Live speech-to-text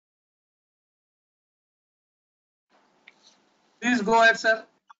Please go ahead, sir.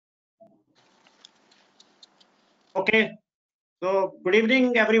 Okay, so good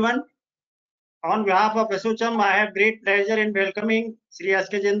evening, everyone. On behalf of ASSOCHAM, I have great pleasure in welcoming Sri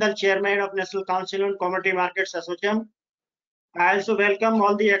S.K. Jindal, Chairman of National Council on Commodity Markets, ASSOCHAM. I also welcome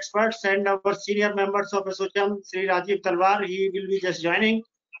all the experts and our senior members of ASSOCHAM, Sri Rajiv Talwar, he will be just joining.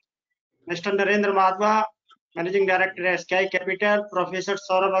 Mr. Narendra Madhwa, Managing Director, SKI Capital, Professor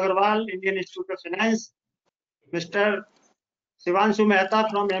Saurabh Agarwal, Indian Institute of Finance, Mr. Shivanshu Mehta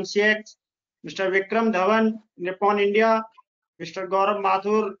from MCX, Mr. Vikram Dhawan, Nippon India, Mr. Gaurav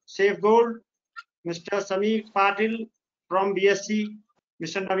Mathur, Safe Gold, Mr. Samir Patil from BSC,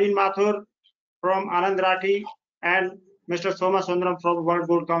 Mr. Naveen Mathur from Anand Rathi, and Mr. Soma Sundaram from World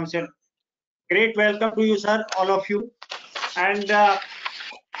Gold Council. Great welcome to you, sir, all of you. And I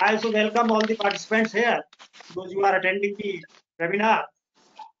also welcome all the participants here, those who are attending the webinar.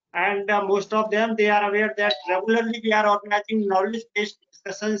 And most of them, they are aware that regularly we are organizing knowledge-based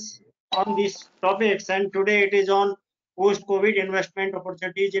discussions on these topics. And today it is on post-COVID investment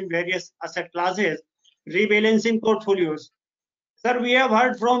opportunities in various asset classes, rebalancing portfolios. Sir, we have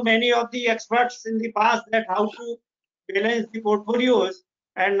heard from many of the experts in the past that how to balance the portfolios,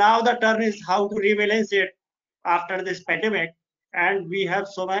 and now the turn is how to rebalance it after this pandemic. And we have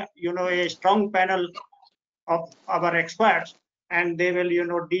a strong panel of our experts, and they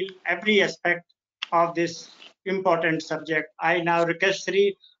will deal every aspect of this important subject. I now request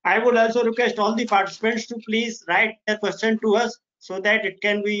I would also request all the participants to please write their question to us so that it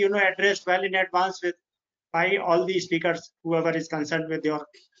can be addressed well in advance with by all the speakers, whoever is concerned with your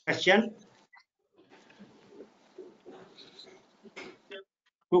question,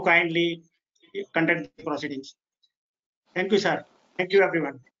 to kindly conduct the proceedings. Thank you, sir. Thank you,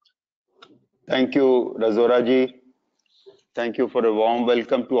 everyone. Thank you, Razoraji. Thank you for a warm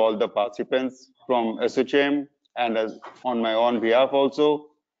welcome to all the participants from ASSOCHAM and on my own behalf also.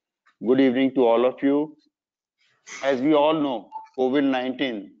 Good evening to all of you. As we all know,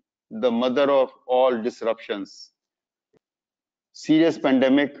 COVID-19, the mother of all disruptions. Serious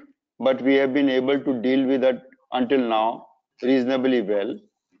pandemic, but we have been able to deal with it until now reasonably well.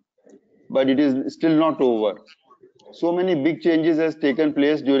 But it is still not over. So many big changes has taken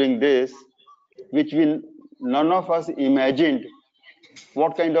place during this, which none of us imagined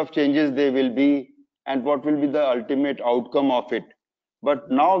what kind of changes they will be and what will be the ultimate outcome of it.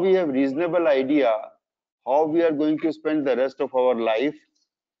 But now we have reasonable idea how we are going to spend the rest of our life.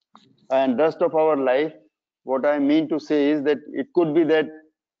 And rest of our life, what I mean to say is that it could be that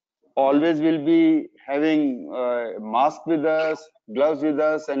always will be having mask with us, gloves with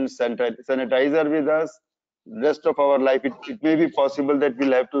us, and sanitizer with us. Rest of our life, it may be possible that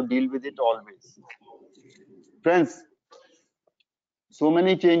we'll have to deal with it always. Friends, so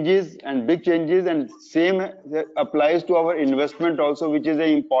many changes and big changes, and same applies to our investment also, which is an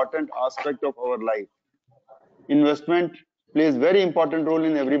important aspect of our life. Investment plays very important role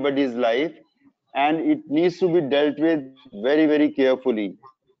in everybody's life, and it needs to be dealt with very, very carefully.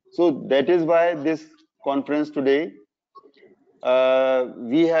 So that is why this conference today,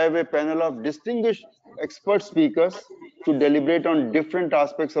 we have a panel of distinguished expert speakers to deliberate on different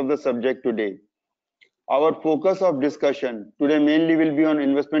aspects of the subject today. Our focus of discussion today mainly will be on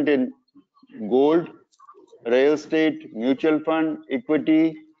investment in gold, real estate, mutual fund,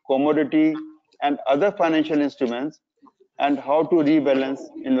 equity, commodity, and other financial instruments, and how to rebalance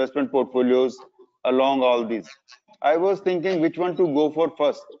investment portfolios along all these. I was thinking which one to go for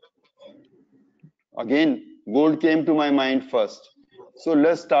first. Again, gold came to my mind first. So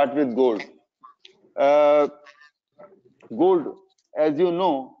let's start with gold. Gold, as you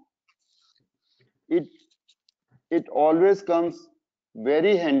know, it always comes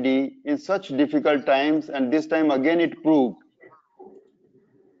very handy in such difficult times, and this time again it proved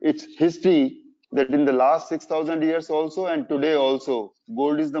its history that in the last 6,000 years also and today also,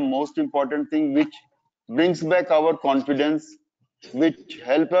 gold is the most important thing which brings back our confidence, which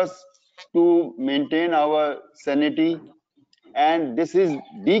help us to maintain our sanity. And this is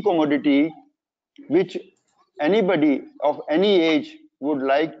the commodity which anybody of any age would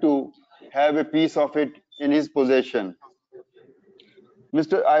like to have a piece of it in his possession.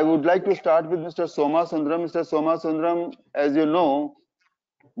 I would like to start with Mr. Soma Sundaram. Mr. Soma Sundaram, as you know,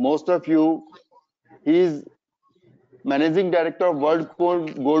 most of you, he is Managing Director of World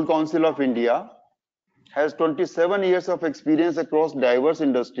Gold Council of India, has 27 years of experience across diverse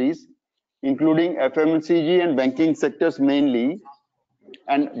industries, including FMCG and banking sectors mainly.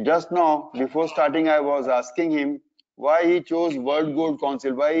 And just now, before starting, I was asking him why he chose World Gold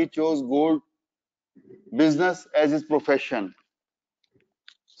Council, why he chose gold business as his profession.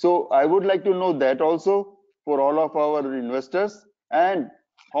 So I would like to know that also. for all of our investors, and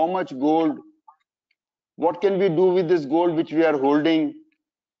how much gold, what can we do with this gold which we are holding,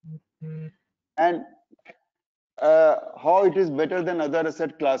 and how it is better than other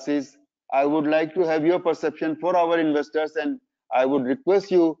asset classes. I would like to have your perception for our investors, and I would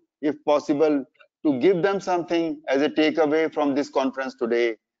request you, if possible, to give them something as a takeaway from this conference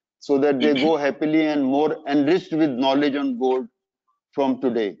today, so that they go happily and more enriched with knowledge on gold from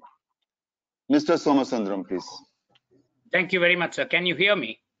today. Mr. Somasundram, please. Thank you very much, sir. Can you hear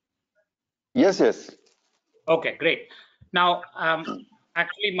me? Yes, yes. Okay, great. Now,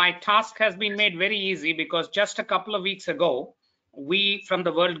 actually, my task has been made very easy because just a couple of weeks ago, we from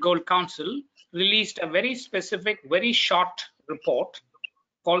the World Gold Council released a very specific, very short report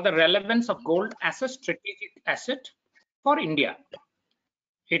called The Relevance of Gold as a Strategic Asset for India.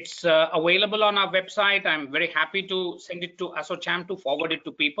 It's available on our website. I'm very happy to send it to ASSOCHAM to forward it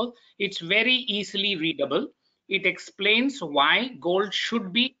to people. It's very easily readable. It explains why gold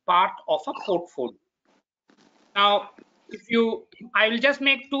should be part of a portfolio. Now, I will just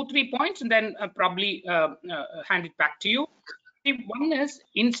make 2-3 points and then probably hand it back to you. One is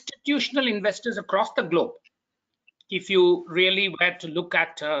institutional investors across the globe. If you really were to look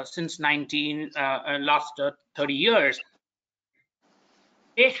at since last 30 years,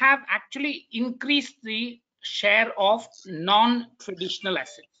 they have actually increased the share of non-traditional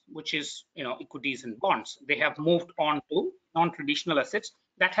assets, which is equities and bonds. They have moved on to non-traditional assets.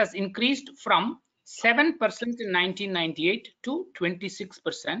 That has increased from 7% in 1998 to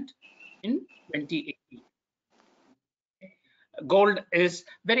 26% in 2018. Gold is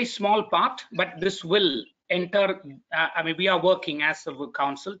very small part, but this will enter. I mean, we are working as a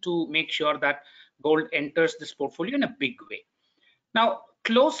council to make sure that gold enters this portfolio in a big way. Now,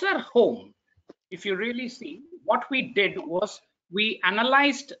 closer home, if you really see, what we did was we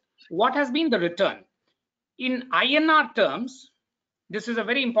analyzed what has been the return. In INR terms, this is a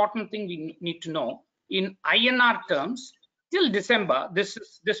very important thing we need to know. In INR terms, till December, this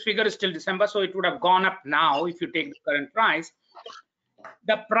figure is till December, so it would have gone up now if you take the current price.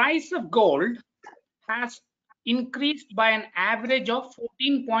 The price of gold has increased by an average of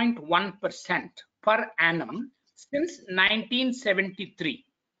 14.1% per annum since 1973.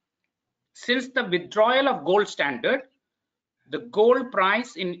 Since the withdrawal of gold standard, the gold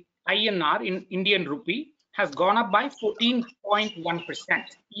price in INR, in Indian rupee, has gone up by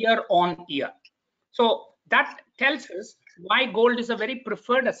 14.1% year on year. So that tells us why gold is a very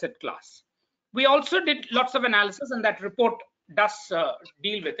preferred asset class. We also did lots of analysis, and that report does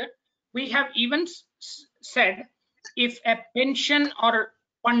deal with it. We have even said if a pension or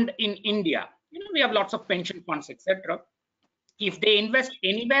fund in India, we have lots of pension funds, etc. If they invest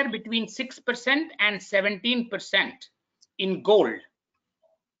anywhere between 6% and 17% in gold,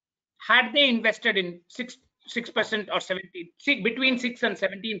 had they invested in 6% or 17, between 6 and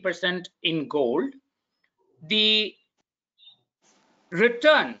 17% in gold, the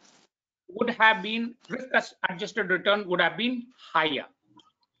return would have been, risk-adjusted return would have been higher.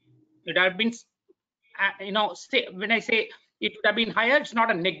 It would have been, when I say it would have been higher, it's not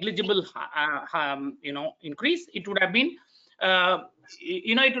a negligible, increase. It would have been,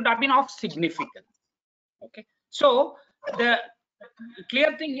 it would have been of significance. Okay, so the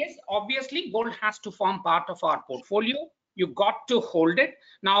clear thing is, obviously, gold has to form part of our portfolio. You got to hold it.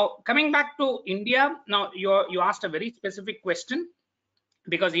 Now, coming back to India, now you asked a very specific question,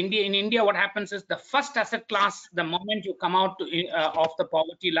 because in India, what happens is the first asset class, the moment you come out off the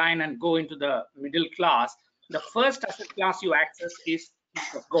poverty line and go into the middle class, the first asset class you access is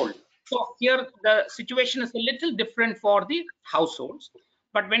gold. So here the situation is a little different for the households.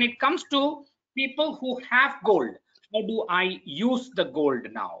 But when it comes to people who have gold, how do I use the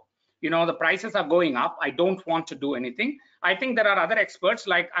gold now? The prices are going up. I don't want to do anything. I think there are other experts,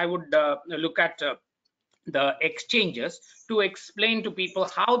 like I would look at the exchanges to explain to people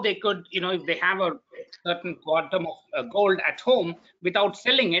how they could, if they have a certain quantum of gold at home without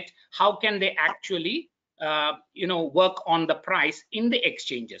selling it, how can they actually work on the price in the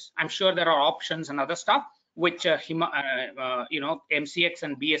exchanges. I'm sure there are options and other stuff which MCX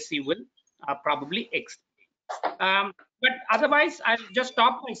and BSC will probably explain. But otherwise, I'll just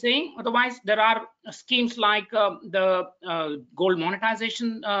stop by saying, otherwise there are schemes like the gold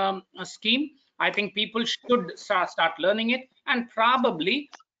monetization scheme. I think people should start learning it and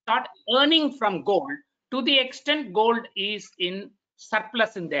probably start earning from gold to the extent gold is in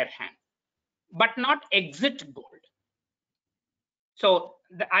surplus in their hand, but not exit gold. So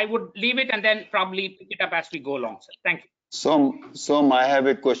I would leave it and then probably pick it up as we go along, sir. Thank you. So I have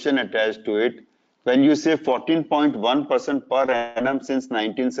a question attached to it. When you say 14.1% per annum since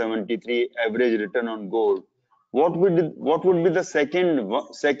 1973 average return on gold, what would be the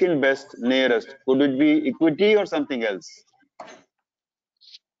second best nearest? Could it be equity or something else?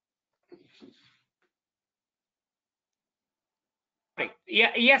 Right.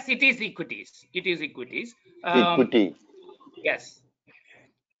 Yeah, yes, it is equities. It is equities. Equity. Yes.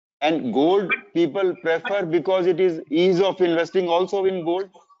 And gold people prefer because it is ease of investing also in gold.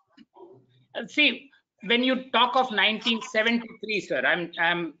 See, when you talk of 1973, sir,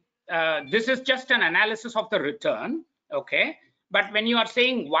 this is just an analysis of the return, okay? But when you are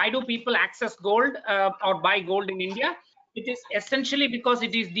saying why do people access gold or buy gold in India, it is essentially because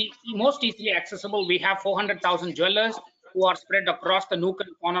it is the most easily accessible. We have 400,000 jewelers who are spread across the nook and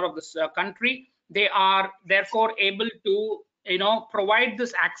corner of this country. They are therefore able to, provide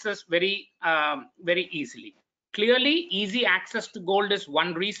this access very easily. Clearly, easy access to gold is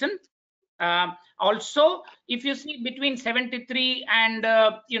one reason. Also, if you see between 73 and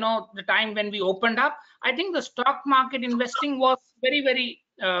the time when we opened up, I think the stock market investing was very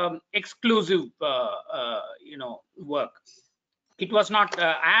exclusive work. It was not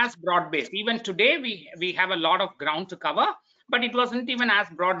as broad based. Even today we have a lot of ground to cover, but it wasn't even as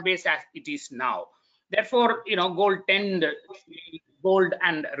broad based as it is now. Therefore, gold and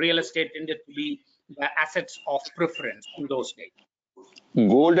real estate tended to be the assets of preference in those days.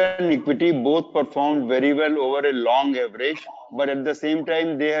 Gold and equity both performed very well over a long average, but at the same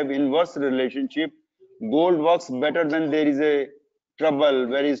time they have inverse relationship. Gold works better when there is a trouble,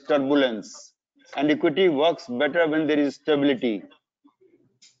 there is turbulence, and equity works better when there is stability.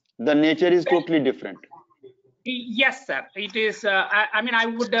 The nature is totally different. Yes, sir. It is. I mean, I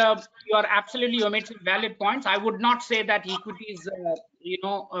would. You made some valid points. I would not say that equities,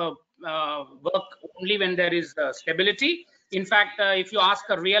 work only when there is stability. In fact, if you ask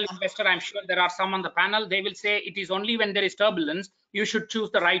a real investor, I'm sure there are some on the panel, they will say it is only when there is turbulence you should choose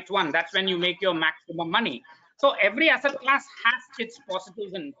the right one. That's when you make your maximum money. So every asset class has its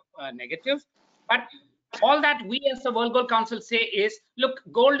positives and negatives. But all that we as the World Gold Council say is, look,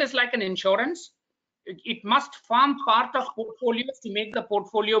 gold is like an insurance. It must form part of portfolios to make the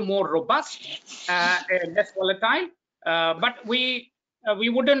portfolio more robust, less volatile. But we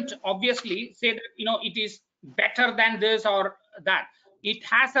wouldn't obviously say that it is better than this or that. It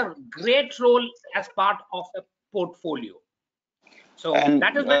has a great role as part of the portfolio. So And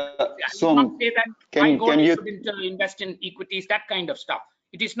that is why I would not say that buy gold, you shouldn't invest in equities, that kind of stuff.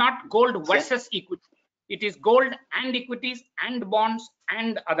 It is not gold versus equity. It is gold and equities and bonds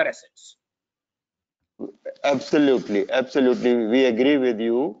and other assets. Absolutely, absolutely. We agree with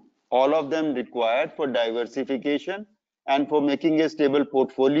you. All of them required for diversification and for making a stable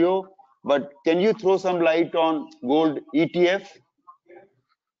portfolio. But can you throw some light on gold ETF?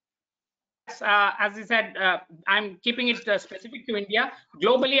 As I said, I'm keeping it specific to India.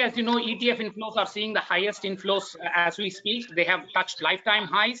 Globally, as you know, ETF inflows are seeing the highest inflows as we speak. They have touched lifetime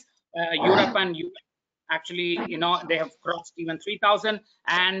highs. Europe and US actually, they have crossed even 3,000,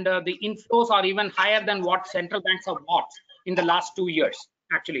 and the inflows are even higher than what central banks have bought in the last 2 years.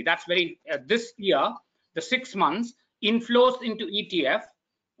 Actually, that's very this year, the 6 months inflows into ETF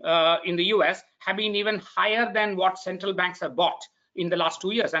in the US have been even higher than what central banks have bought in the last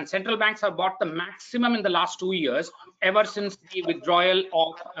 2 years, and central banks have bought the maximum in the last 2 years ever since the withdrawal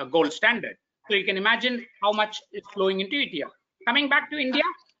of gold standard. So you can imagine how much is flowing into ETF. Coming back to India,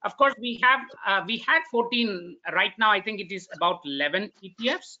 of course, we had 14. Right now, I think it is about 11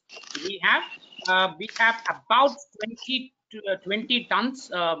 ETFs. We have about 20 tons.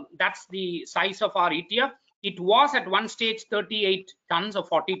 That's the size of our ETF. It was at one stage 38 tons or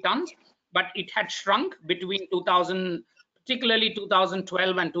 40 tons, but it had shrunk between particularly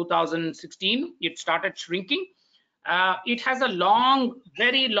 2012 and 2016. It started shrinking. It has a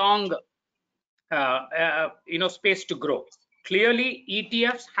very long space to grow. Clearly,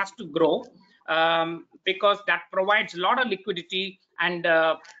 ETFs has to grow because that provides a lot of liquidity, and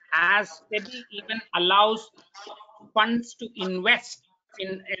as SEBI even allows funds to invest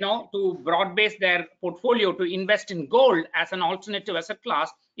in, to broad base their portfolio to invest in gold as an alternative asset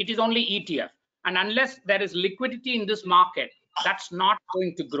class, it is only ETF. And unless there is liquidity in this market, that's not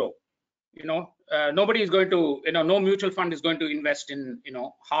going to grow. Nobody is going to, no mutual fund is going to invest in,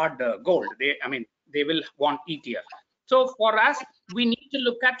 hard gold. They will want ETF. So for us, we need to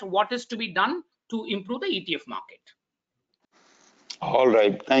look at what is to be done to improve the ETF market. All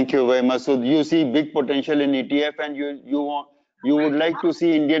right, thank you very much. So you see big potential in ETF, and you would like to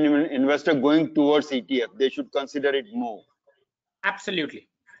see Indian investor going towards ETF. They should consider it more. Absolutely.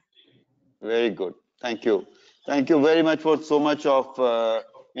 Very good. Thank you. Thank you very much for so much of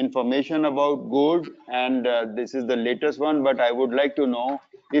information about gold, and this is the latest one. But I would like to know,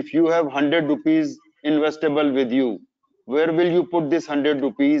 if you have 100 rupees investable with you? Where will you put this 100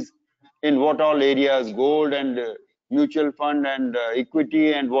 rupees? In what all areas? Gold and mutual fund and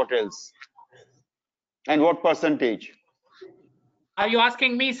equity and what else? And what percentage? Are you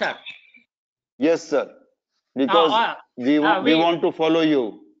asking me, sir? Yes, sir. Because we want to follow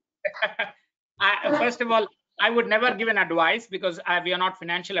you. First of all, I would never give an advice because we are not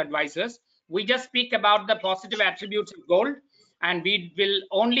financial advisors. We just speak about the positive attributes of gold, and we will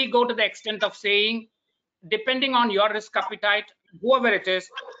only go to the extent of saying, depending on your risk appetite, whoever it is,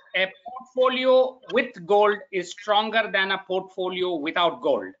 a portfolio with gold is stronger than a portfolio without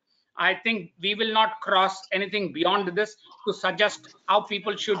gold. I think we will not cross anything beyond this to suggest how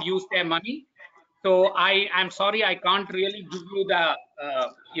people should use their money. So I'm sorry, I can't really give you the,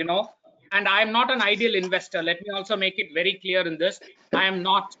 and I'm not an ideal investor. Let me also make it very clear in this. I am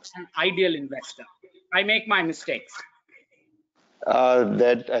not an ideal investor. I make my mistakes.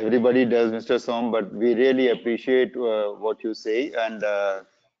 That everybody does, Mr. Som, but we really appreciate what you say, and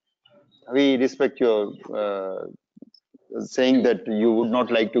we respect your saying that you would not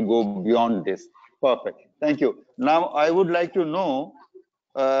like to go beyond this. Perfect. Thank you. Now, I would like to know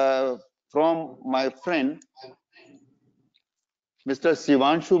from my friend, Mr.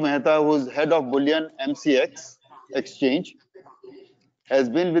 Shivanshu Mehta, who's head of Bullion MCX exchange, has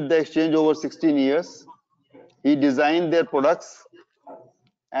been with the exchange over 16 years. He designed their products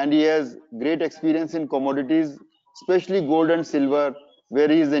and he has great experience in commodities, especially gold and silver, where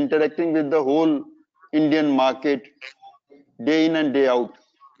he is interacting with the whole Indian market day in and day out.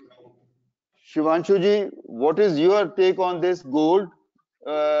 Shivanshuji, what is your take on this gold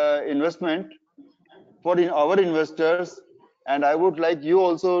investment for our investors? And I would like you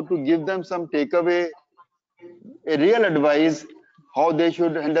also to give them some takeaway, a real advice, how they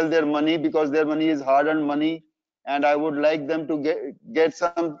should handle their money, because their money is hard-earned money. And I would like them to get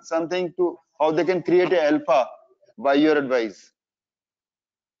something to how they can create a alpha by your advice.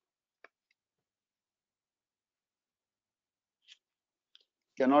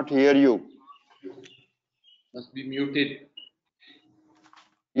 Cannot hear you. Must be muted.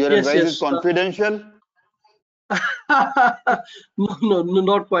 Your advice is confidential? No,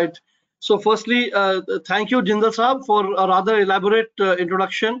 not quite. So firstly, thank you, Jindal Saab, for a rather elaborate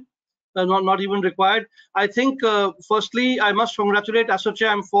introduction, not even required. I think, firstly, I must congratulate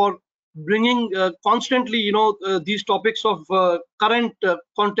ASSOCHAM for bringing constantly, these topics of current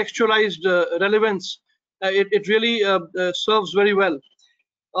contextualized relevance. It really serves very well.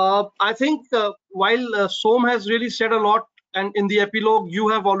 I think while Som has really said a lot, and in the epilogue, you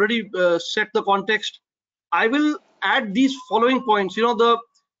have already set the context, I will add these following points.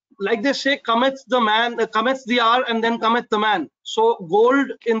 Like they say, cometh the hour and then cometh the man. So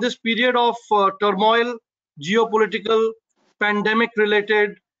gold in this period of turmoil, geopolitical, pandemic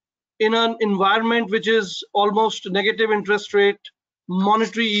related, in an environment which is almost negative interest rate,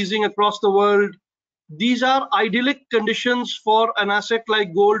 monetary easing across the world, these are idyllic conditions for an asset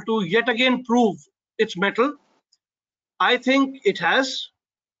like gold to yet again prove its mettle. I think it has.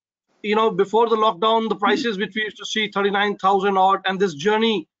 Before the lockdown, the prices which we used to see 39,000 odd, and this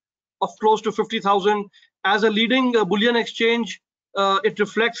journey of close to 50,000 as a leading bullion exchange, it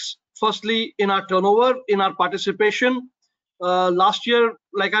reflects firstly in our turnover, in our participation. Last year,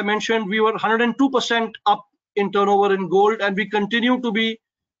 like I mentioned, we were 102% up in turnover in gold, and we continue to be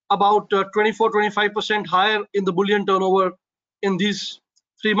about 24-25% higher in the bullion turnover in these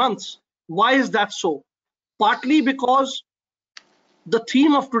 3 months. Why is that so? Partly because the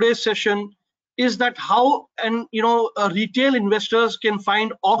theme of today's session is that how retail investors can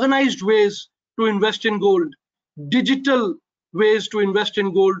find organized ways to invest in gold, digital ways to invest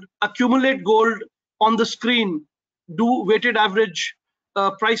in gold, accumulate gold on the screen, do weighted average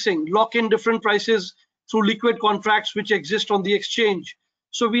pricing, lock in different prices through liquid contracts which exist on the exchange.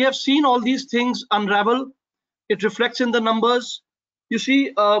 So we have seen all these things unravel. It reflects in the numbers. You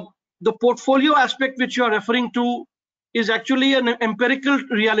see, the portfolio aspect which you are referring to is actually an empirical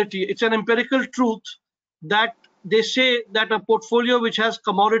reality. It's an empirical truth that they say that a portfolio which has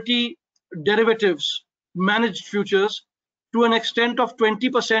commodity derivatives, managed futures, to an extent of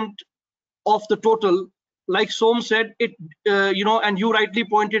 20% of the total, like Som said, it and you rightly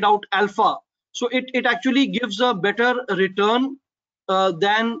pointed out alpha. So it actually gives a better return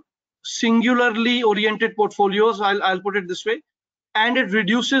than singularly oriented portfolios. I'll put it this way, and it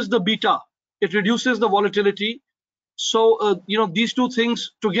reduces the beta. It reduces the volatility. So these two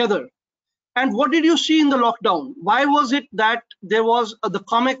things together. And what did you see in the lockdown? Why was it that there was the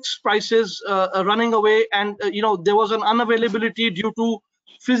COMEX prices running away, and there was an unavailability due to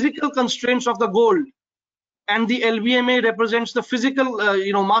physical constraints of the gold, and the LBMA represents the physical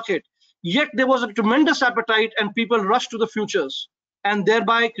market. Yet there was a tremendous appetite and people rushed to the futures, and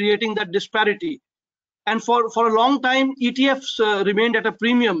thereby creating that disparity. And for a long time, ETFs remained at a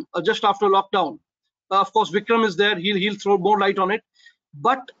premium just after lockdown. Of course, Vikram is there; he'll throw more light on it.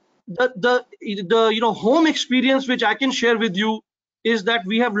 But the home experience which I can share with you is that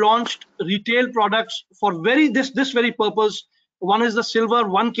we have launched retail products for this very purpose. One is the silver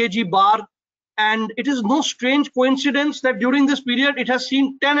 1 kg bar, and it is no strange coincidence that during this period it has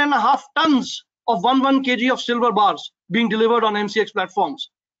seen 10.5 tons of 1 kg of silver bars being delivered on MCX platforms.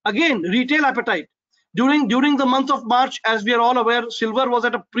 Again, retail appetite. During the month of March, as we are all aware, silver was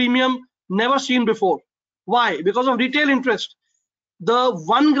at a premium never seen before. Why? Because of retail interest. The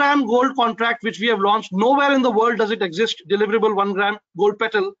 1 gram gold contract which we have launched, nowhere in the world does it exist, deliverable 1 gram gold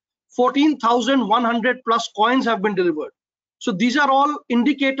petal. 14,100 plus coins have been delivered. So these are all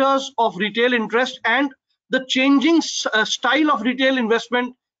indicators of retail interest and the changing style of retail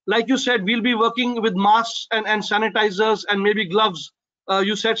investment. Like you said, we'll be working with masks and sanitizers and maybe gloves.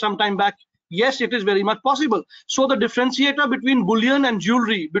 You said some time back. Yes, it is very much possible. So the differentiator between bullion and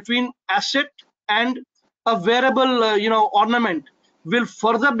jewelry, between asset and a wearable, ornament, will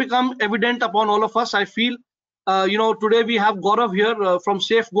further become evident upon all of us. I feel, today we have Gaurav here from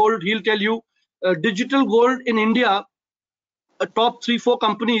Safe Gold. He'll tell you, digital gold in India, top 3-4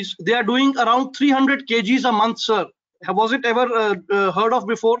 companies, they are doing around 300 kgs a month, sir. Was it ever heard of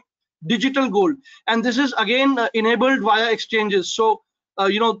before? Digital gold, and this is again enabled via exchanges. So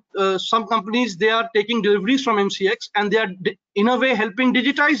some companies, they are taking deliveries from MCX and they are in a way helping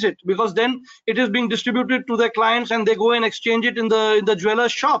digitize it, because then it is being distributed to their clients and they go and exchange it in the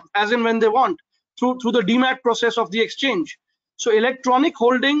jeweler's shop as and when they want through the demat process of the exchange. So electronic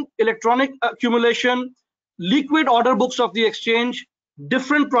holding, electronic accumulation, liquid order books of the exchange,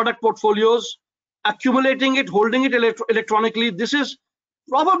 different product portfolios, accumulating it, holding it electronically, this is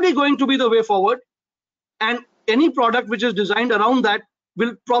probably going to be the way forward, and any product which is designed around that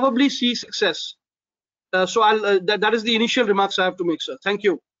will probably see success. So that is the initial remarks I have to make, sir. Thank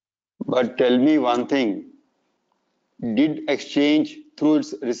you. But tell me one thing, did exchange through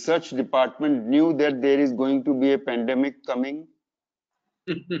its research department knew that there is going to be a pandemic coming?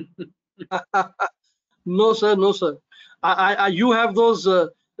 No, sir. No, sir. You have those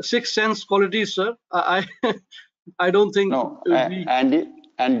sixth sense qualities, sir. I don't think. No.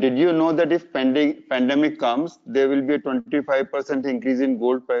 And did you know that if pandemic comes, there will be a 25% increase in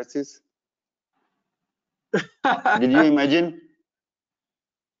gold prices? Did you imagine?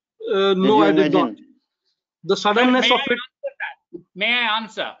 No, I did not. The suddenness of it. May I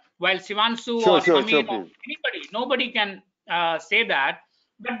answer? While Sivansu Sure, or sure, Amin sure, or anybody, nobody can say that.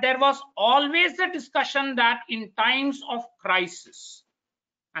 But there was always a discussion that in times of crisis,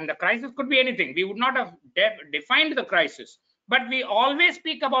 and the crisis could be anything, we would not have defined the crisis, but we always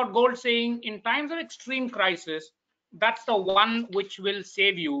speak about gold saying in times of extreme crisis, that's the one which will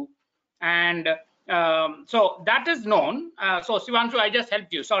save you. And so that is known. So Sivansu, I just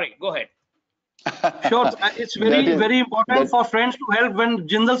helped you. Sorry, go ahead. Sure, it's very important for friends to help when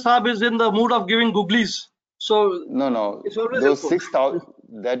Jindal Saab is in the mood of giving googlies. So no, it's always those helpful. 6,000,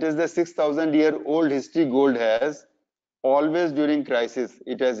 that is the 6,000-year-old history gold has. Always during crisis,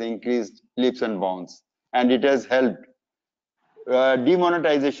 it has increased leaps and bounds, and it has helped.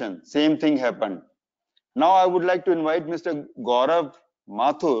 Demonetization, same thing happened. Now I would like to invite Mr. Gaurav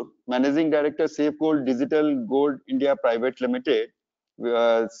Mathur, Managing Director, Safe Gold Digital Gold India Private Limited.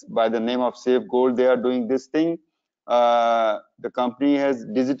 By the name of Safe Gold, they are doing this thing. The company has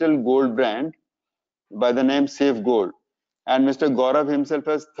digital gold brand by the name Safe Gold. And Mr. Gaurav himself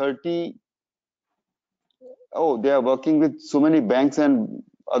has 30. Oh, they are working with so many banks and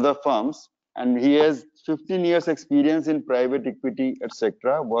other firms, and he has 15 years experience in private equity,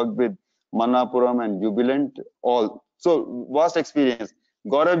 etc. Worked with Manapuram and Jubilant, all. So vast experience.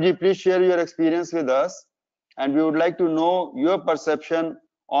 Gauravji, please share your experience with us, and we would like to know your perception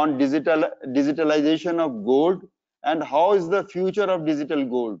on digitalization of gold and how is the future of digital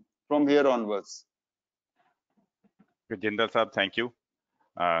gold from here onwards. Jindal Saab, thank you.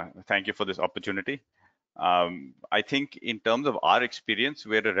 Thank you for this opportunity. I think in terms of our experience,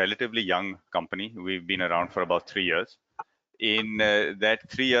 we're a relatively young company. We've been around for about 3 years. In that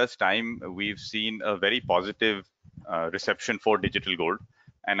 3 years time, we've seen a very positive reception for digital gold.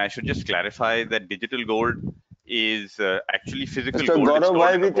 And I should just clarify that digital gold is actually physical gold. Mr. Gaurav,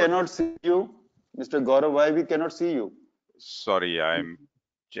 why we cannot see you? Mr. Gaurav, why we cannot see you? Sorry, I'm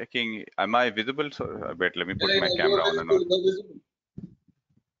checking. Am I visible? So, wait, let me put my camera on and on.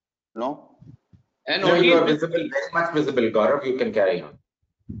 No? And no, you are visible, very much visible, Gaurav. You can carry on.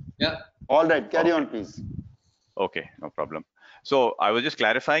 Yeah. All right, carry on, please. Okay, no problem. So I was just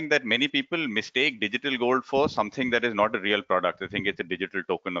clarifying that many people mistake digital gold for something that is not a real product. They think it's a digital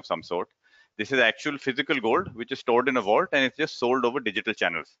token of some sort. This is actual physical gold, which is stored in a vault, and it's just sold over digital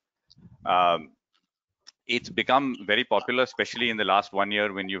channels. It's become very popular, especially in the last 1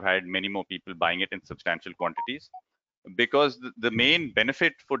 year when you've had many more people buying it in substantial quantities. Because the main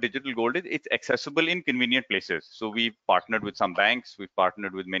benefit for digital gold is it's accessible in convenient places. So we've partnered with some banks, we've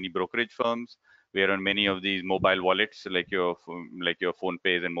partnered with many brokerage firms. We're on many of these mobile wallets like your phone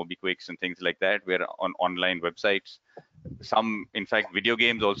pays and MobiQuicks and things like that. We're on online websites. Some, in fact, video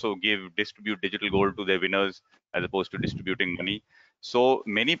games also distribute digital gold to their winners as opposed to distributing money. So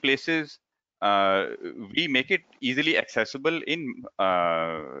many places we make it easily accessible in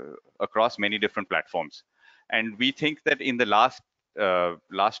across many different platforms. And we think that in the last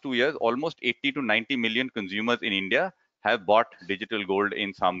 2 years, almost 80 to 90 million consumers in India have bought digital gold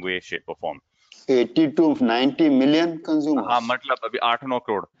in some way, shape, or form. 80 to 90 million consumers. हाँ, मतलब अभी 8-9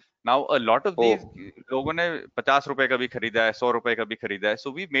 crore. Now a lot of these लोगों ने 50 रुपए का भी खरीदा है, 100 रुपए का भी खरीदा है. So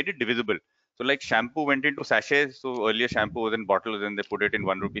we've made it divisible. So like shampoo went into sachets. So earlier shampoo was in bottles and they put it in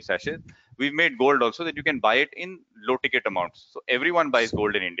 1 rupee sachets. We've made gold also that you can buy it in low ticket amounts. So everyone buys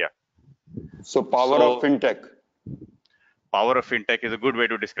gold in India. So power of fintech. Power of fintech is a good way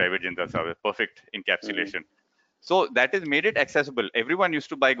to describe it, Jindal Sahab. Perfect encapsulation. So that has made it accessible. Everyone used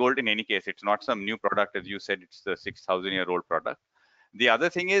to buy gold in any case. It's not some new product. As you said, it's the 6,000-year-old product. The other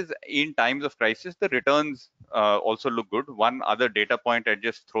thing is, in times of crisis, the returns also look good. One other data point I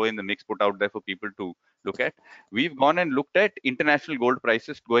just throw in the mix, put out there for people to look at. We've gone and looked at international gold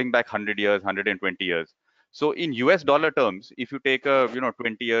prices going back 100 years, 120 years. So in US dollar terms, if you take a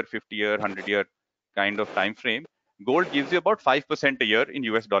 20-year, 50-year, 100-year kind of time frame, gold gives you about 5% a year in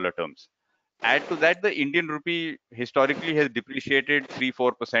US dollar terms. Add to that, the Indian rupee historically has depreciated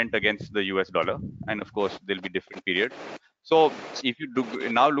 3-4% against the US dollar. And of course, there'll be different periods. So if you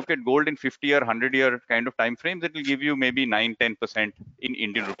now look at gold in 50-year, 100-year kind of time frames, it will give you maybe 9-10% in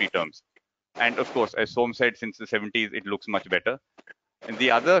Indian rupee terms. And of course, as Som said, since the 70s, it looks much better. And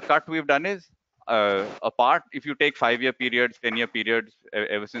the other cut we've done is apart, if you take 5-year periods, 10-year periods,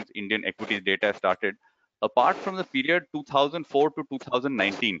 ever since Indian equities data started, apart from the period 2004 to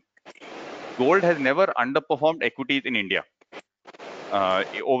 2019, gold has never underperformed equities in India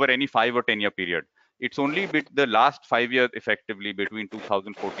over any 5 or 10-year period. It's only the last 5 years, effectively, between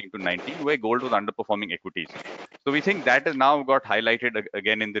 2014 to 19, where gold was underperforming equities. So we think that has now got highlighted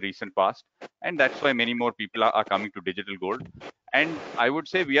again in the recent past, and that's why many more people are coming to digital gold. And I would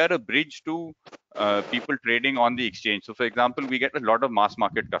say we are a bridge to people trading on the exchange. So for example, we get a lot of mass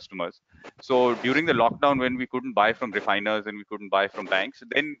market customers. So during the lockdown, when we couldn't buy from refiners and we couldn't buy from banks,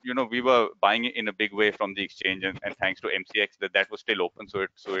 then we were buying it in a big way from the exchange, and thanks to MCX that was still open.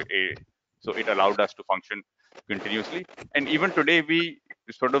 So it allowed us to function continuously. And even today, we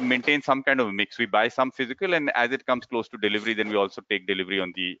sort of maintain some kind of a mix. We buy some physical, and as it comes close to delivery, then we also take delivery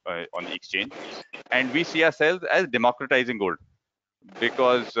on the exchange. And we see ourselves as democratizing gold,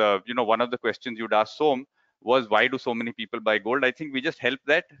 because one of the questions you'd ask Som was, why do so many people buy gold? I think we just help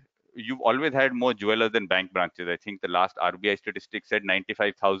that. You've always had more jewelers than bank branches. I think the last RBI statistics said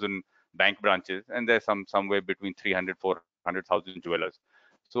 95,000 bank branches, and there's somewhere between 300-400,000 jewelers.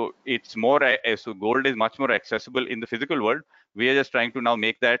 So it's more, so gold is much more accessible in the physical world. We are just trying to now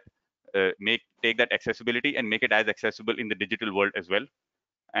make that, take that accessibility and make it as accessible in the digital world as well,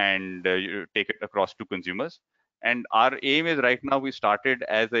 and take it across to consumers. And our aim is, right now, we started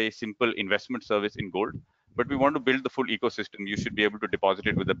as a simple investment service in gold, but we want to build the full ecosystem. You should be able to deposit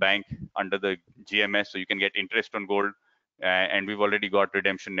it with the bank under the GMS, so you can get interest on gold. And we've already got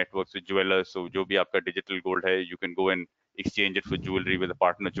redemption networks with jewelers. So jo bhi aapka digital gold hai, you can go and exchange it for jewelry with a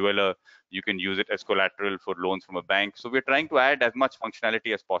partner jeweler. You can use it as collateral for loans from a bank. So we're trying to add as much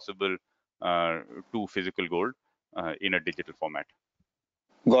functionality as possible to physical gold in a digital format.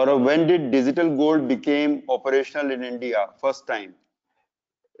 Gaurav, when did digital gold became operational in India first time?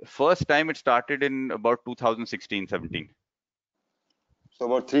 First time it started in about 2016-17. So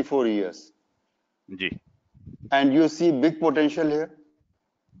about 3-4 years. Ji. And you see big potential here?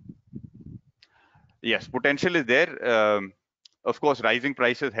 Yes, potential is there. Of course, rising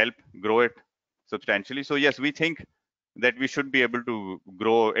prices help grow it substantially. So yes, we think that we should be able to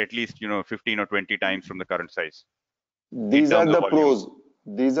grow at least 15 or 20 times from the current size. These are the pros.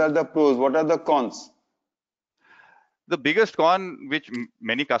 These are the pros. What are the cons? The biggest con, which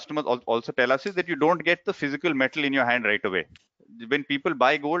many customers also tell us, is that you don't get the physical metal in your hand right away. When people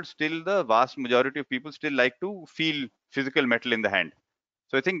buy gold, still the vast majority of people still like to feel physical metal in the hand.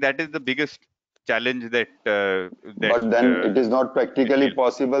 So I think that is the biggest challenge that. But then it is not practically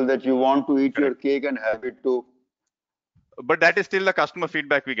possible that you want to eat your cake and have it too. but that is still the customer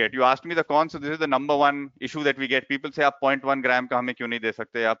feedback we get. You asked me the con, so this is the number one issue that we get. People say, "आप 0.1 gram का हमें क्यों नहीं दे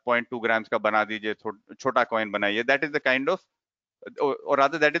सकते? आप 0.2 grams का बना दीजिए, छोटा coin बनाइए." That is the kind of, or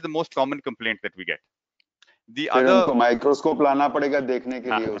rather, that is the most common complaint that we get. The फिर other उनको माइक्रोस्कोप लाना पड़ेगा देखने के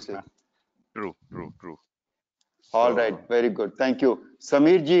लिए उसे. True. All right, very good. Thank you.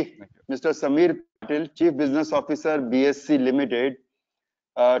 Sameer ji, Mr. Sameer Patil, Chief Business Officer, BSC Limited.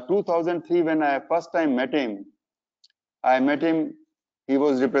 2003, when I first time met him, he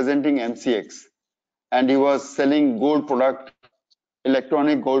was representing MCX and he was selling gold product,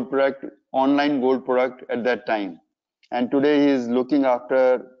 electronic gold product, online gold product at that time. And today he is looking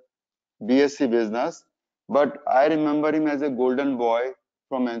after BSC business. But I remember him as a golden boy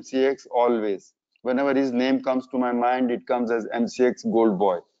from MCX always. Whenever his name comes to my mind, it comes as MCX Gold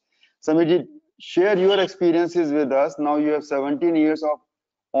Boy. Sameerji, share your experiences with us. Now you have 17 years of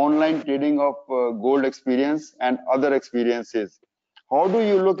online trading of gold experience and other experiences. How do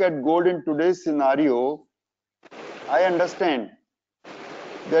you look at gold in today's scenario? I understand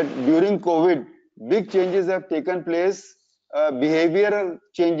that during COVID, big changes have taken place, behavioral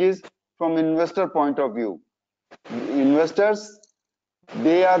changes from investor point of view. Investors,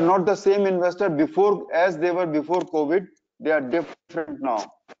 they are not the same investor before as they were before COVID. They are different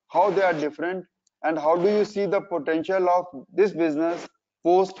now. How they are different, and how do you see the potential of this business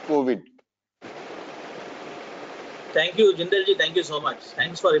post COVID? Thank you, Jindalji. Thank you so much.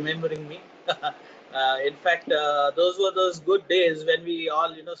 Thanks for remembering me. In fact, those were those good days when we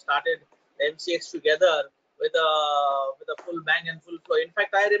all, started MCX together with a full bang and full flow. In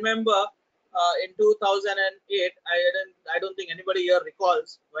fact, I remember in 2008, I don't think anybody here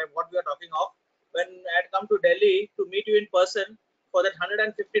recalls what we are talking of, when I had come to Delhi to meet you in person for that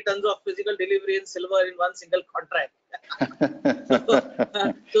 150 tons of physical delivery in silver in one single contract.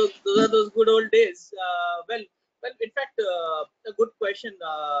 so those are those good old days. Well, in fact, a good question,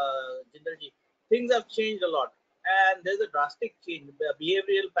 Jinderji. Things have changed a lot, and there's a drastic change,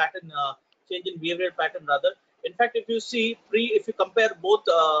 behavioral pattern, change in behavioral pattern rather. In fact, if you see if you compare both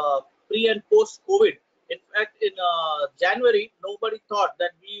pre and post COVID, in fact, in January, nobody thought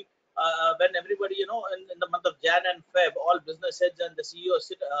that when everybody, in the month of Jan and Feb, all business heads and the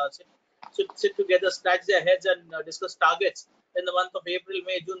CEOs sit together, scratch their heads and discuss targets in the month of April,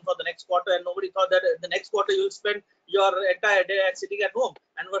 May, June for the next quarter, and nobody thought that the next quarter you'll spend your entire day sitting at home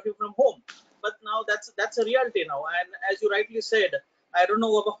and working from home. But now that's a reality now. And as you rightly said, I don't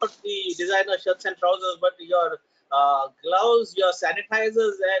know about the designer shirts and trousers, but your gloves, your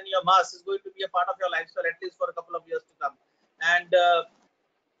sanitizers, and your mask is going to be a part of your lifestyle at least for a couple of years to come. And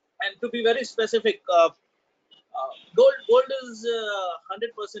to be very specific, gold is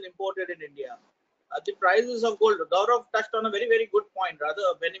 100% imported in India. The prices of gold, Gaurav touched on a very, very good point, rather,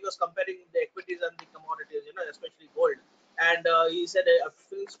 when he was comparing the equities and the commodities, especially gold. And he said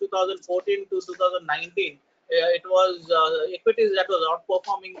since 2014 to 2019, it was equities that was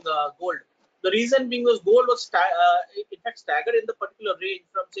outperforming gold. The reason being was gold was, in fact, staggered in the particular range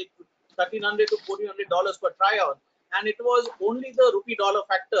from, say, $1,300 to $1,400 per troy ounce. And it was only the rupee dollar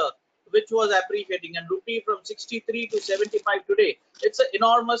factor which was appreciating, and rupee from 63 to 75 today. It's an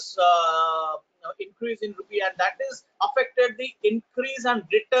enormous increase in rupee, and that is affected the increase and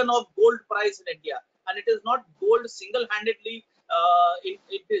return of gold price in India. And it is not gold single-handedly.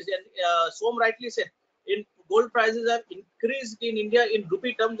 It is, and Som rightly said, in gold prices have increased in India in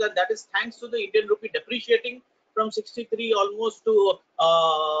rupee terms, and that is thanks to the Indian rupee depreciating from 63 almost to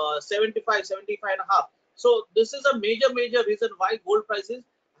 75 and a half. So this is a major reason why gold prices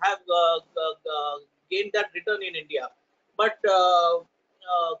have gained that return in India. But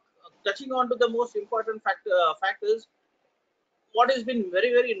touching on to the most important factors, what has been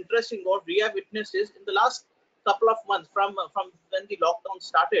very interesting, what we have witnessed is in the last couple of months, from when the lockdown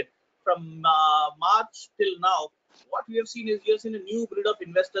started, from March till now, what we have seen is a new breed of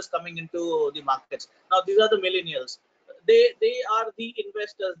investors coming into the markets. Now these are the millennials. They are the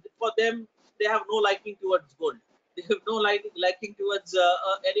investors. For them, they have no liking towards gold. They have no liking towards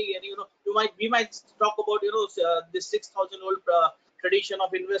any we might talk about this 6,000-old tradition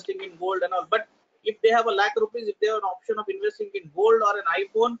of investing in gold and all, but if they have ₹1 lakh, if they have an option of investing in gold or an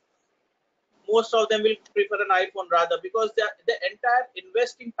iPhone, most of them will prefer an iPhone rather, because the entire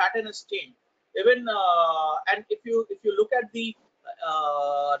investing pattern has changed. Even and if you look at the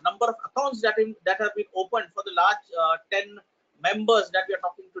number of accounts that have been opened for the large 10 members that we are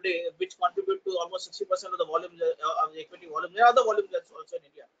talking today, which contribute to almost 60% of the volume of the equity volume. There are other volumes that's also in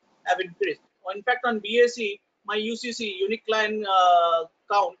India have increased. In fact, on BSE, my UCC unique client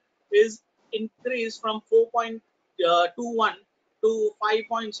count is increased from 4.21 to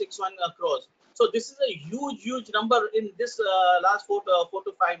 5.61 crores. So this is a huge number in this last 4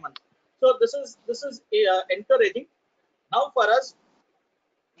 to 5 months. So this is encouraging. Now for us,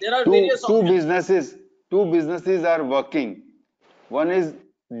 there are various options. Two businesses are working. One is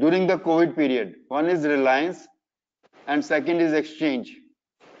during the COVID period. One is Reliance, and second is Exchange.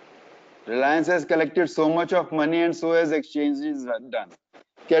 Reliance has collected so much of money, and so has Exchange done.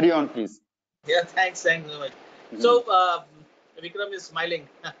 Carry on, please. Yeah, thanks so much. So Vikram is smiling.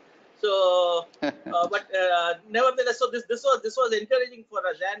 So, but nevertheless, so this was encouraging for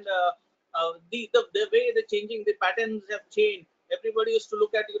us, and the way the changing the patterns have changed. Everybody used to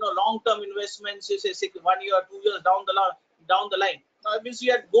look at long-term investments, you say 1 year, 2 years down the line. Now, if you see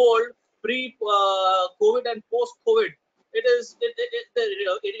at gold pre-COVID and post-COVID,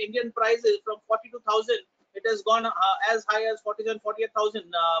 the Indian price is from 42,000. It has gone as high as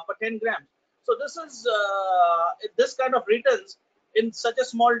 48,000 per 10 grams. So this kind of returns in such a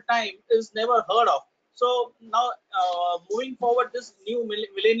small time is never heard of. So now moving forward, this new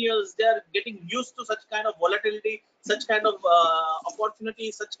millennials, they are getting used to such kind of volatility, such kind of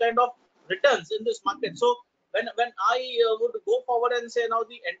opportunity, such kind of returns in this market. So when I would go forward and say now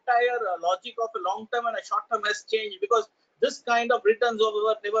the entire logic of a long term and a short term has changed, because this kind of returns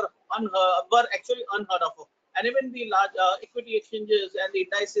were actually unheard of. And even the large equity exchanges and the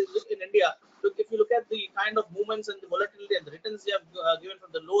indices in India, if you look at the kind of movements and the volatility and the returns they have given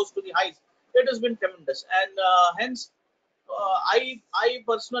from the lows to the highs, it has been tremendous. And hence, I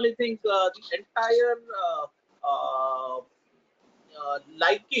personally think the entire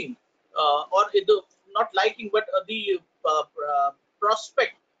liking or not liking, but the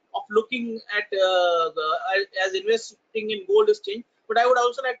prospect of looking at as investing in gold is changed. But I would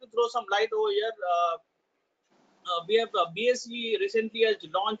also like to throw some light over here. We have BSE recently has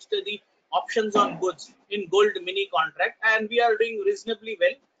launched the options on goods in gold mini contract, and we are doing reasonably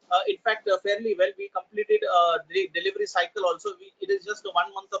well. In fact, fairly well. We completed the delivery cycle also. It is just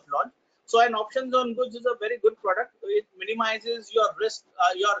 1 month of launch. So an options on goods is a very good product. It minimizes your risk,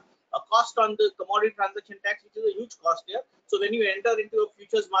 your cost on the commodity transaction tax, which is a huge cost here. So when you enter into a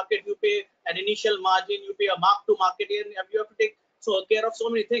futures market, you pay an initial margin, you pay a mark to market, and you have to take care of so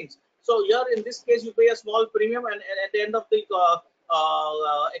many things. So here in this case, you pay a small premium, and at the end of the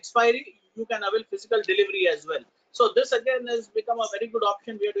expiry, you can avail physical delivery as well. So this again has become a very good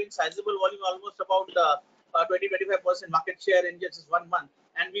option. We are doing sizable volume, almost about 20-25% market share in just 1 month,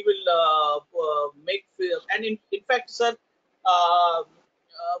 and we will make. And in fact, sir,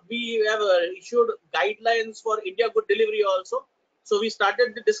 we have issued guidelines for India Good Delivery also. So we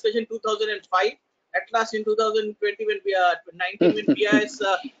started the discussion 2005. At last in 2020, when BIS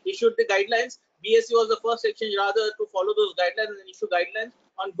issued the guidelines, BSE was the first exchange rather to follow those guidelines and issue guidelines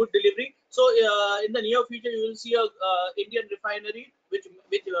on good delivery. So in the near future, you will see a Indian refinery which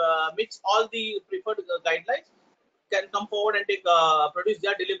meets all the preferred guidelines can come forward and produce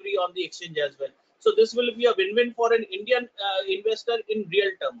their delivery on the exchange as well. So this will be a win-win for an Indian investor in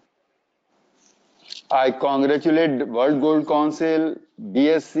real term. I congratulate World Gold Council,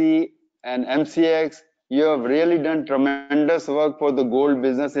 BSE, and MCX. You have really done tremendous work for the gold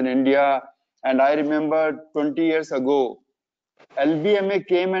business in India. And I remember 20 years ago, LBMA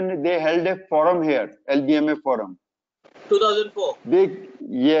came and they held a forum here, LBMA forum. 2004.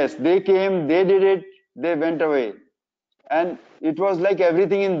 They came, they did it, they went away. And it was like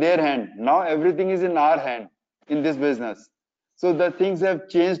everything in their hand. Now everything is in our hand in this business. So the things have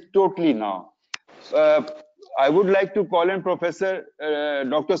changed totally now. I would like to call in Professor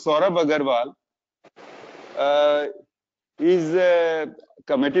Dr. Saurabh Agarwal. He's a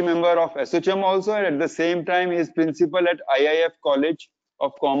committee member of ASSOCHAM also, and at the same time, he is principal at IIF College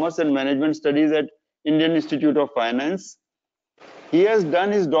of Commerce and Management Studies at Indian Institute of Finance. He has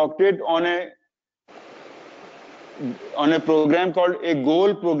done his doctorate on a program called a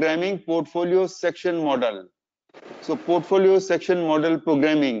goal programming portfolio section model. So portfolio section model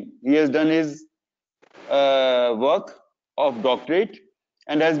programming, he has done his work of doctorate,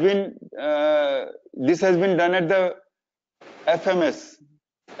 and has been this has been done at the famous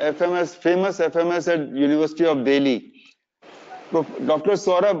FMS at University of Delhi. Dr.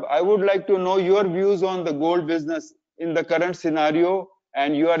 Saurabh, I would like to know your views on the gold business in the current scenario,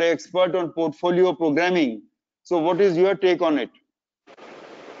 and you are an expert on portfolio programming. So what is your take on it?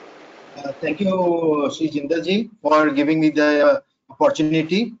 Thank you, Shri Jindal-ji, for giving me the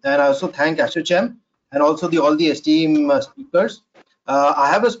opportunity, and I also thank ASSOCHAM and also all the esteemed speakers. I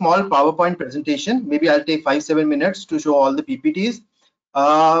have a small PowerPoint presentation. Maybe I'll take 5-7 minutes to show all the PPTs.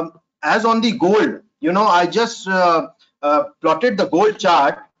 As on the gold, I just plotted the gold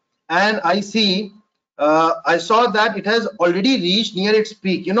chart, and I saw that it has already reached near its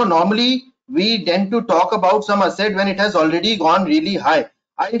peak. Normally we tend to talk about some asset when it has already gone really high.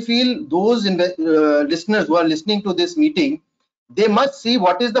 I feel those listeners who are listening to this meeting, they must see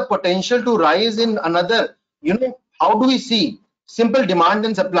what is the potential to rise in another. How do we see simple demand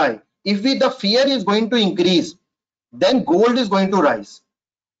and supply? If the fear is going to increase, then gold is going to rise.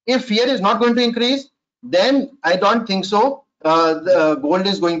 If fear is not going to increase, then I don't think so. The gold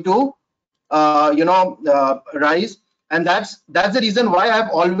is going to, rise, and that's the reason why I've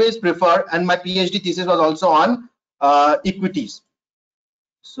always preferred. And my PhD thesis was also on equities.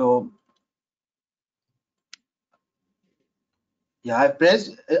 So, yeah, I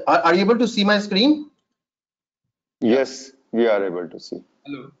pressed. Are you able to see my screen? Yes, we are able to see.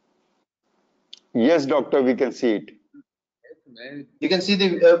 Hello. Yes, doctor, we can see it. You can see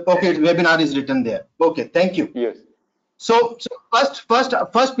the okay, webinar is written there. Okay, thank you. Yes. So first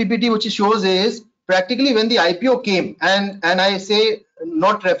PPT which it shows is practically when the IPO came, and I say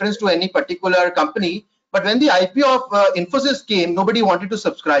not reference to any particular company, but when the IPO of Infosys came, nobody wanted to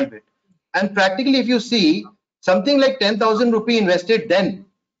subscribe it. And practically, if you see, something like 10,000 rupee invested then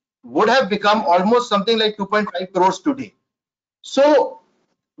would have become almost something like 2.5 crores today. So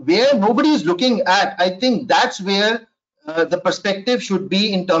where nobody is looking at, I think that's where the perspective should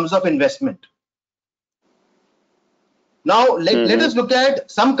be in terms of investment. Now, let us look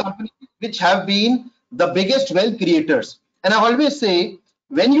at some companies which have been the biggest wealth creators. And I always say,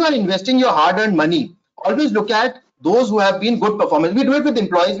 when you are investing your hard-earned money, always look at those who have been good performance. We do it with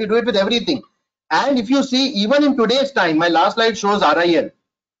employees, we do it with everything. And if you see, even in today's time, my last slide shows RIL.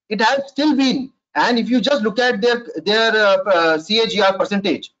 It has still been, and if you just look at their CAGR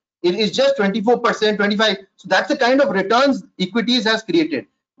percentage, it is just 24%, 25. So that's the kind of returns equities has created.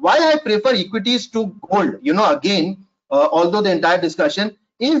 Why I prefer equities to gold, again, although the entire discussion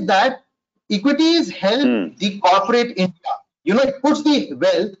is that equities help the corporate India. It puts the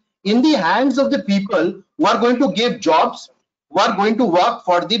wealth in the hands of the people who are going to give jobs, who are going to work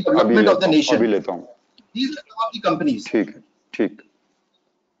for the development of the nation. These are some of the companies.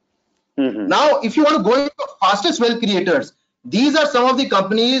 Now, if you want to go into fastest wealth creators, these are some of the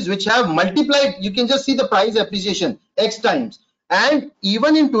companies which have multiplied. You can just see the price appreciation X times. And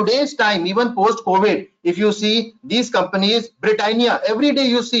even in today's time, even post-COVID, if you see these companies, Britannia, every day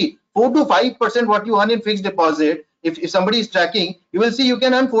you see 4 to 5% what you earn in fixed deposit. If somebody is tracking, you will see you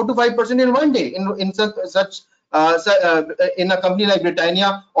can earn 4 to 5% in one day in such in a company like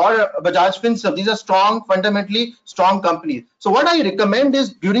Britannia or Bajaj Finserv. These are strong, fundamentally strong companies. So what I recommend is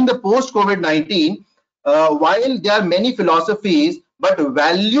during the post-COVID-19, while there are many philosophies, but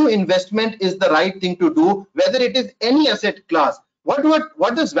value investment is the right thing to do, whether it is any asset class. What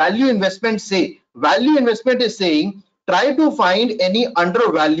does value investment say? Value investment is saying try to find any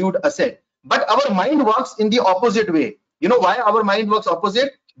undervalued asset. But our mind works in the opposite way. You know why our mind works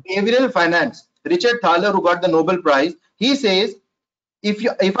opposite? Behavioral finance. Richard Thaler, who got the Nobel Prize, he says,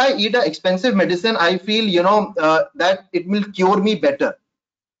 if I eat an expensive medicine, I feel that it will cure me better.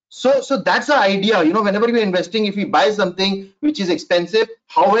 So that's the idea. Whenever we're investing, if we buy something which is expensive,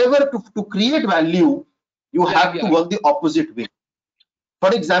 however, to create value, you have to work the opposite way.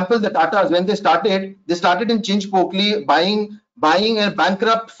 For example, the Tatas, when they started in Chinchpokli buying a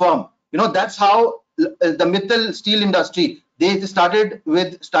bankrupt firm. That's how the Mittal steel industry, they starting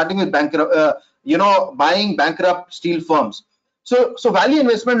with bankrupt, buying bankrupt steel firms. So value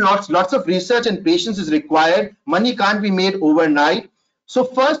investment, lots of research and patience is required. Money can't be made overnight. So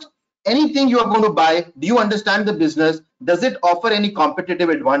first, anything you are going to buy, do you understand the business? Does it offer any competitive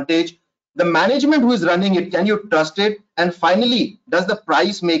advantage? The management who is running it, can you trust it? And finally, does the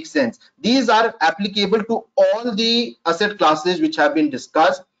price make sense? These are applicable to all the asset classes which have been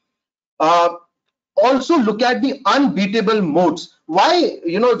discussed. Also look at the unbeatable moats. Why,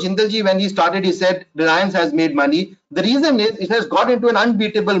 Jindalji, when he started, he said Reliance has made money. The reason is it has got into an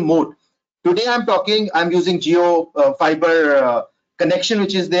unbeatable moat. Today I'm using Geo fiber connection,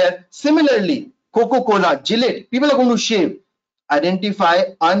 which is there. Similarly, Coca-Cola, Gillette, people are going to shave. Identify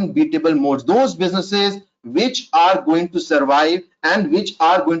unbeatable moats, those businesses which are going to survive and which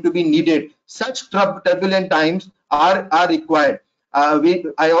are going to be needed. Such turbulent times are required.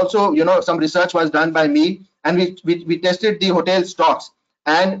 I also, some research was done by me, and we tested the hotel stocks,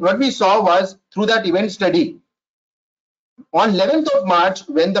 and what we saw was through that event study, on 11th of March,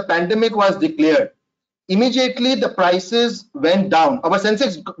 when the pandemic was declared, immediately the prices went down. Our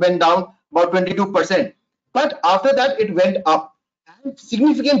Sensex went down about 22%, but after that it went up, and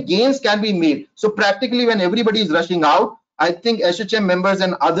significant gains can be made. So practically, when everybody is rushing out, I think ASSOCHAM members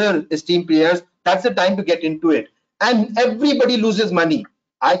and other esteemed players, that's the time to get into it. And everybody loses money.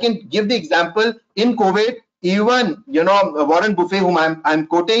 I can give the example in COVID, Even, you know, Warren Buffett, whom I'm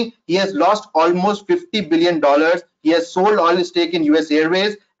quoting, he has lost almost $50 billion. He has sold all his stake in US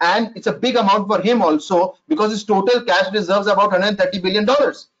Airways, and it's a big amount for him also, because his total cash reserves about $130 billion.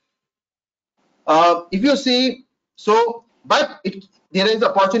 If you see, so, but there is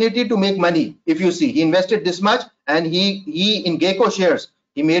opportunity to make money. If you see, he invested this much, and he in Geico shares,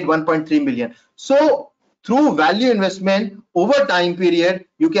 he made 1.3 million. So through value investment over time period,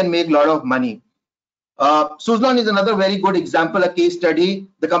 you can make a lot of money. Suzlon is another very good example, a case study.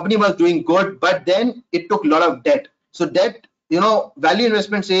 The company was doing good, but then it took a lot of debt. So debt, you know, value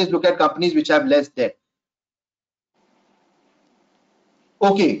investment says look at companies which have less debt.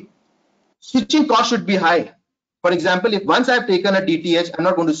 Okay, switching cost should be high. For example, if once I've taken a DTH, I'm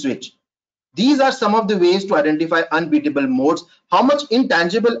not going to switch. These are some of the ways to identify unbeatable moats, how much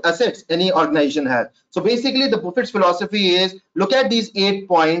intangible assets any organization has. So basically, the Buffett's philosophy is look at these 8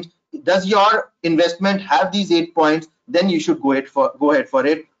 points. Does your investment have these 8 points? Then you should go ahead for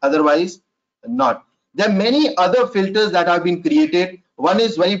it. Otherwise, not. There are many other filters that have been created. One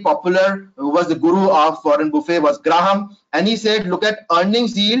is very popular, who was the guru of Warren Buffett, was Graham, and he said, look at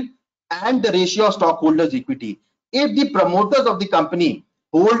earnings yield and the ratio of stockholders' equity. If the promoters of the company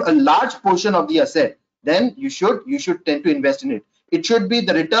hold a large portion of the asset, then you should tend to invest in it. It should be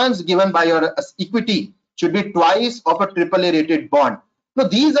the returns given by your equity should be twice of a AAA rated bond. Now,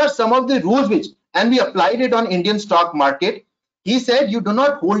 these are some of the rules which, and we applied it on Indian stock market. He said you do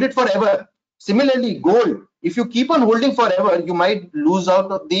not hold it forever. Similarly, gold, if you keep on holding forever, you might lose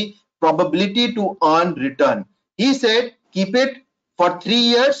out of the probability to earn return. He said keep it for 3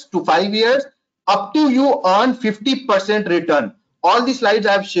 years to 5 years, up to you earn 50% return. All the slides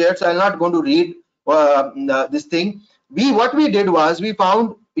I have shared, so I'm not going to read this thing. What we did was we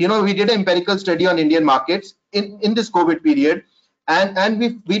found, you know, we did an empirical study on Indian markets in this COVID period, and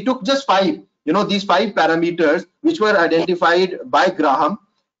we took just 5, you know, these 5 parameters which were identified by Graham,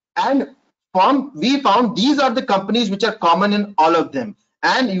 and we found these are the companies which are common in all of them.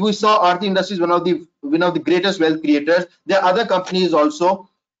 And we saw Aarti Industries, one of the greatest wealth creators. There are other companies also,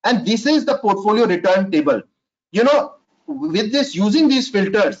 and this is the portfolio return table. You know, with this, using these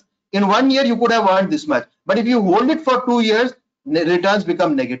filters, in 1 year you could have earned this much, but if you hold it for 2 years, returns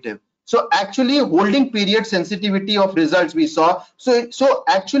become negative. So actually, holding period sensitivity of results we saw. So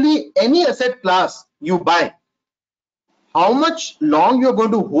actually, any asset class you buy, how much long you're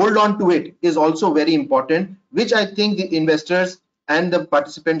going to hold on to it is also very important, which I think the investors and the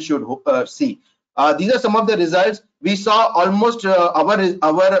participants should see. These are some of the results we saw. Almost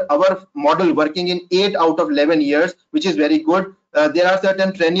our model working in 8 out of 11 years, which is very good. There are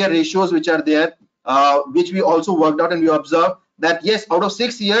certain tenure ratios which are there, which we also worked out, and we observed that yes, out of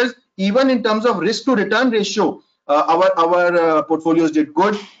 6 years, even in terms of risk to return ratio, our portfolios did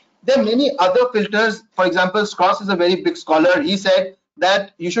good. There are many other filters. For example, Scross is a very big scholar. He said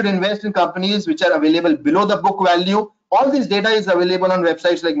that you should invest in companies which are available below the book value. All this data is available on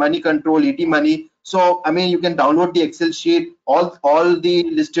websites like Money Control, ET Money. So, I mean, you can download the Excel sheet. All the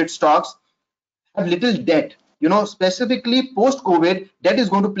listed stocks have little debt. You know, specifically post-COVID, debt is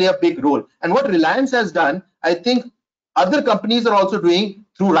going to play a big role. And what Reliance has done, I think other companies are also doing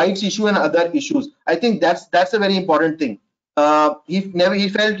through rights issue and other issues. I think that's a very important thing. He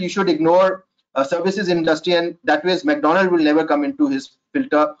felt you should ignore services industry, and that way McDonald will never come into his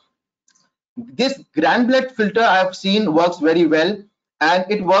filter. This Granblet filter I have seen works very well, and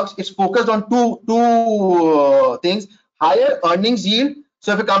it's focused on two things: higher earnings yield.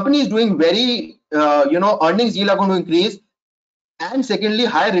 So if a company is doing very earnings yield are going to increase, and secondly,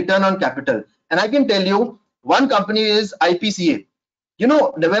 higher return on capital. And I can tell you one company is IPCA. You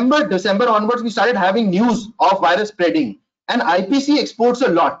know, November, December onwards, we started having news of virus spreading, and IPC exports a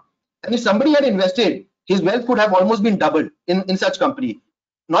lot. And if somebody had invested, his wealth could have almost been doubled in such company.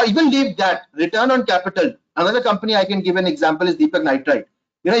 Now, even leave that, return on capital. Another company I can give an example is Deepak Nitrite.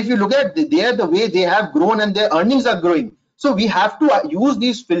 You know, if you look at the way they have grown and their earnings are growing. So we have to use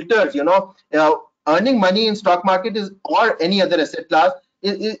these filters. You know, earning money in stock market is, or any other asset class,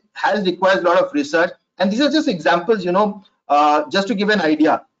 it requires a lot of research. And these are just examples. You know, just to give an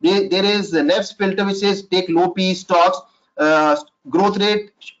idea, there is the NEFS filter which says take low PE stocks. Growth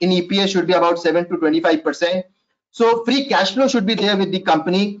rate in EPS should be about 7 to 25%. So free cash flow should be there with the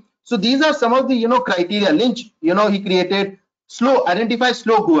company. So these are some of the criteria. Lynch, he created identify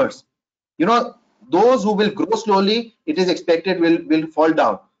slow goers. Those who will grow slowly, it is expected will fall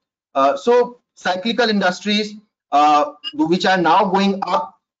down. So cyclical industries which are now going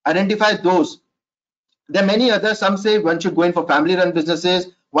up, identify those. There are many others. Some say one should go in for family-run businesses.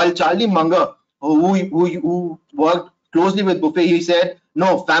 While Charlie Munger, who worked closely with Buffett, he said,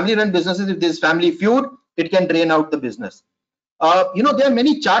 no, family-run businesses, if there's family feud, it can drain out the business. There are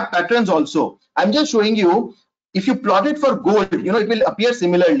many chart patterns also. I'm just showing you, if you plot it for gold, it will appear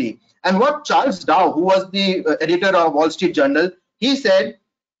similarly. And what Charles Dow, who was the editor of Wall Street Journal, he said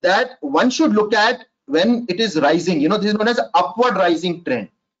that one should look at when it is rising. This is known as an upward rising trend.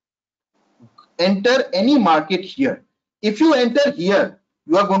 Enter any market here. If you enter here,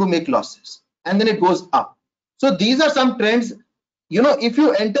 you are going to make losses, and then it goes up. So these are some trends. If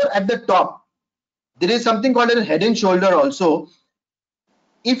you enter at the top, there is something called a head and shoulder also.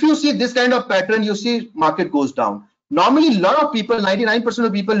 If you see this kind of pattern, you see market goes down. Normally, a lot of people, 99%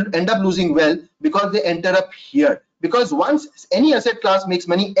 of people end up losing well because they enter up here. Because once any asset class makes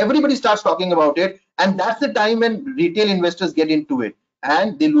money, everybody starts talking about it, and that's the time when retail investors get into it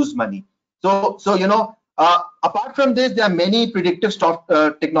and they lose money. So apart from this, there are many predictive stock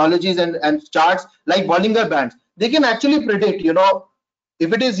technologies and charts like Bollinger Bands. They can actually predict,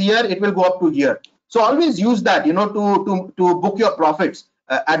 if it is here, it will go up to here. So always use that, to book your profits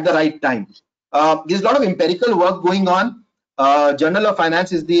at the right time. There's a lot of empirical work going on. Journal of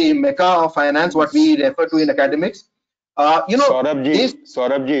Finance is the mecca of finance, what we refer to in academics. Saurabh,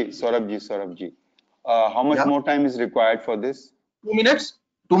 how much more time is required for this? 2 minutes.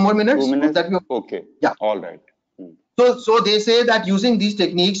 2 more minutes. 2 minutes. That Okay. Yeah. All right. So they say that using these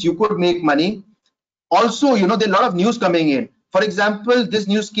techniques, you could make money. Also, there are a lot of news coming in. For example, this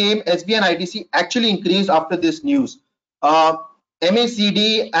news came, SBI and ITC actually increased after this news.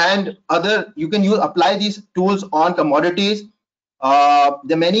 MACD and other, you can apply these tools on commodities. There are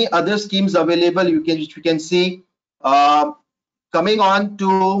many other schemes available. You can see. Coming on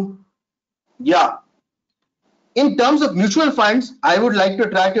to, in terms of mutual funds, I would like to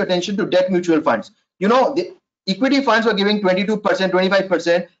attract your attention to debt mutual funds. The equity funds were giving 22%,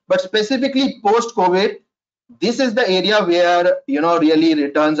 25%, but specifically post-COVID, this is the area where really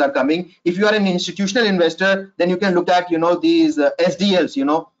returns are coming. If you are an institutional investor, then you can look at these SDLs,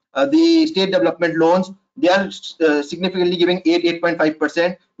 the state development loans. They are significantly giving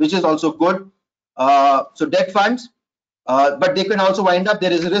 8.5%, which is also good. So debt funds, but they can also wind up.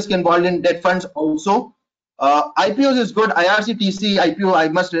 There is a risk involved in debt funds also. IPOs is good. IRCTC IPO, I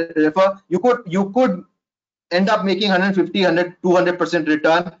must refer. You could end up making 150, 200%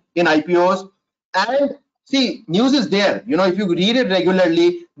 return in IPOs. And see, news is there. If you read it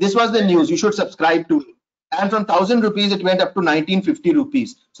regularly, this was the news. You should subscribe to it. And from 1,000 rupees, it went up to 1950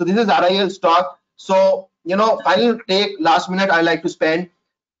 rupees. So this is RIL stock. So, final take, last minute, I like to spend.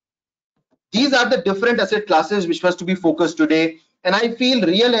 These are the different asset classes which was to be focused today. And I feel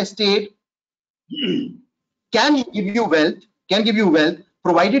real estate can give you wealth,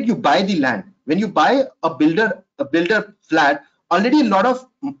 provided you buy the land. When you buy a builder flat, already a lot of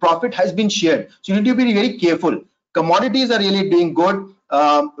profit has been shared. So you need to be very careful. Commodities are really doing good.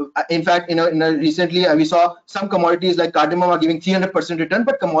 In fact, recently we saw some commodities like cardamom are giving 300% return,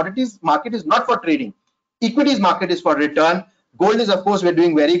 but commodities market is not for trading. Equities market is for return. Gold is, of course, we're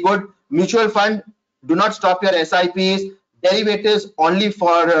doing very good. Mutual fund, do not stop your SIPs. Derivatives only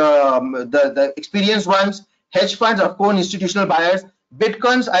for the experienced ones. Hedge funds are for institutional buyers.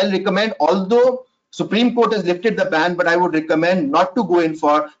 Bitcoins, I'll recommend, although Supreme Court has lifted the ban, but I would recommend not to go in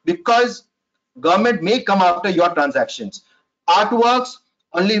for, because government may come after your transactions. Artworks,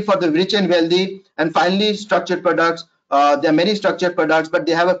 only for the rich and wealthy. And finally, structured products. There are many structured products, but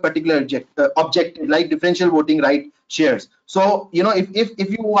they have a particular objective, like differential voting right shares. So, if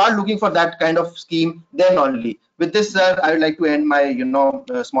you are looking for that kind of scheme, then only. With this, sir, I would like to end my,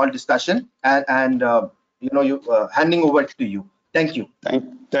 small discussion and handing over to you. Thank you.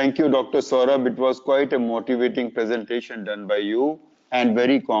 Thank you, Dr. Saurabh. It was quite a motivating presentation done by you and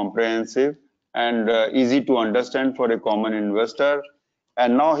very comprehensive and easy to understand for a common investor.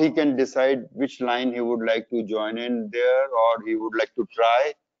 And now he can decide which line he would like to join in there, or he would like to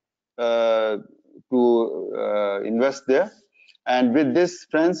try to invest there. And with this,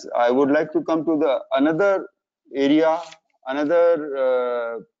 friends, I would like to come to another area,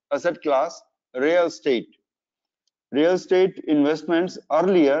 another asset class, real estate. Real estate investments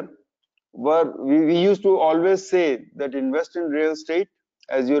earlier were, we used to always say that invest in real estate,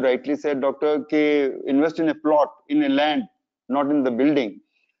 as you rightly said, Dr. K, invest in a plot, in a land, not in the building.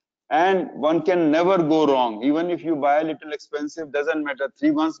 And one can never go wrong. Even if you buy a little expensive, doesn't matter.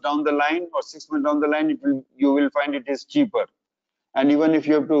 3 months down the line or 6 months down the line, you will find it is cheaper. And even if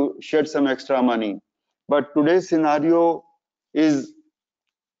you have to shed some extra money. But today's scenario is,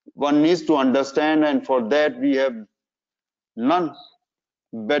 one needs to understand, and for that we have none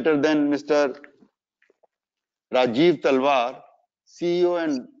better than Mr. Rajiv Talwar, CEO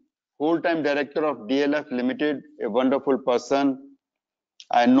and whole-time director of DLF Limited, a wonderful person.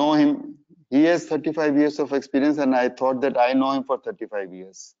 I know him He has 35 years of experience, and I thought that I know him for 35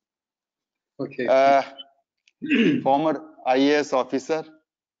 years. Okay. Former IAS officer,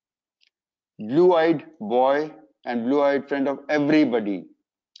 blue-eyed boy and blue-eyed friend of everybody.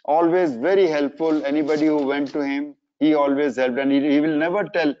 Always very helpful. Anybody who went to him, he always helped, and he will never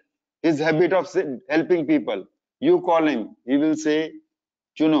tell his habit of helping people. You call him, he will say,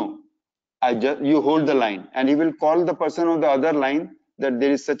 Chuno, you hold the line, and he will call the person on the other line that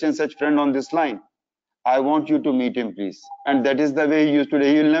there is such and such friend on this line. I want you to meet him, please. And that is the way he used to do.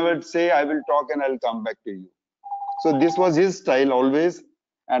 He will never say, I will talk and I'll come back to you. So this was his style always,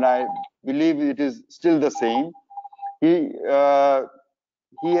 and I believe it is still the same. He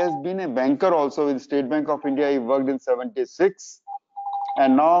has been a banker also with State Bank of India. He worked in 76,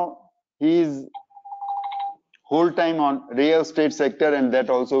 and now he is whole time on real estate sector, and that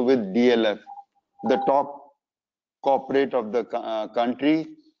also with DLF, the top corporate of the country.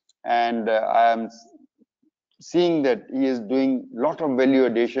 And I am seeing that he is doing lot of value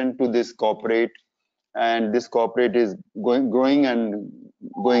addition to this corporate, and this corporate is growing and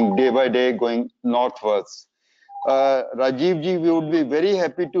going day by day, going northwards. Rajiv ji, we would be very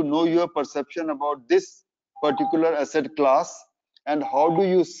happy to know your perception about this particular asset class, and how do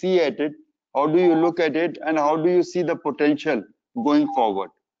you see at it, how do you look at it, and how do you see the potential going forward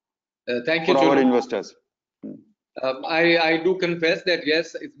Thank you, for our Chunu. investors? I do confess that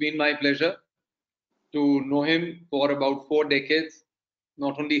yes, it's been my pleasure to know him for about 4 decades.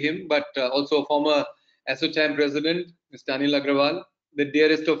 Not only him, but also former ASSOCHAM president, Mr. Anil Agrawal, the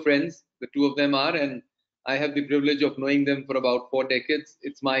dearest of friends, the two of them are, and I have the privilege of knowing them for about 4 decades.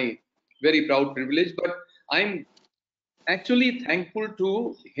 It's my very proud privilege, but I'm actually thankful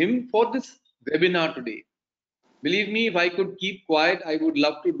to him for this webinar today. Believe me, if I could keep quiet, I would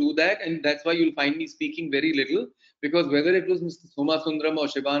love to do that, and that's why you'll find me speaking very little, because whether it was Mr. Soma Sundaram or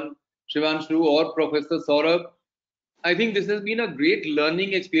Shivanshu or Professor Saurabh, I think this has been a great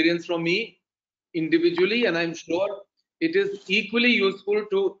learning experience from me individually, and I'm sure it is equally useful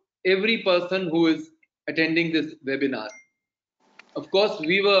to every person who is attending this webinar. Of course,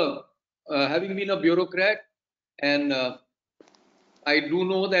 we were, having been a bureaucrat, and I do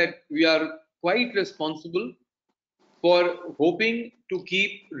know that we are quite responsible for hoping to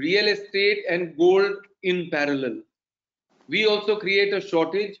keep real estate and gold in parallel. We also create a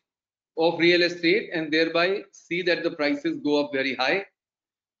shortage of real estate and thereby see that the prices go up very high.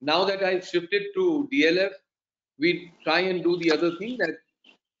 Now that I've shifted to DLF, we try and do the other thing, that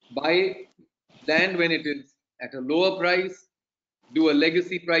buy land when it is at a lower price, do a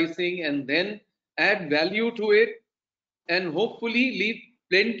legacy pricing, and then add value to it, and hopefully leave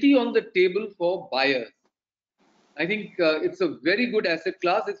plenty on the table for buyers. I think it's a very good asset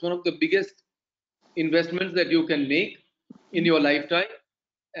class. It's one of the biggest investments that you can make in your lifetime.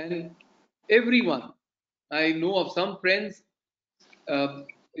 And everyone, I know of some friends,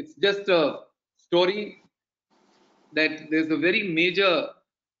 it's just a story that there's a very major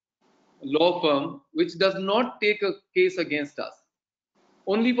law firm which does not take a case against us,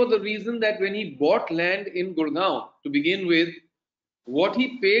 only for the reason that when he bought land in Gurgaon to begin with, what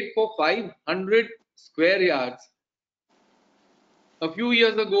he paid for 500 square yards, a few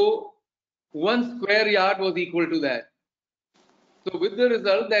years ago, 1 square yard was equal to that. So with the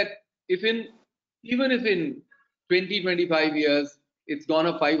result that even if in 20-25 years it's gone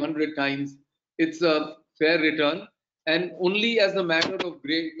up 500 times, it's a fair return. And only as a matter of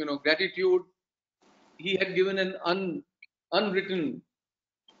great, gratitude, he had given an unwritten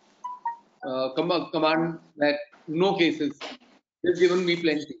command that no cases. They've given me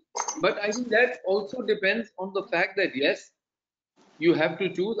plenty. But I think that also depends on the fact that yes, you have to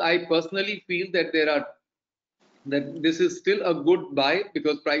choose. I personally feel that this is still a good buy,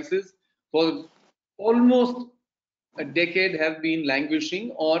 because prices for almost a decade have been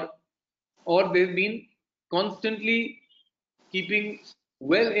languishing, or they've been constantly keeping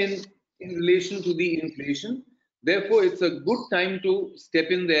well in relation to the inflation. Therefore, it's a good time to step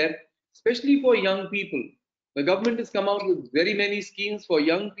in there, especially for young people. The government has come out with very many schemes for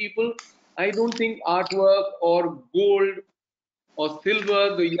young people. I don't think artwork or gold or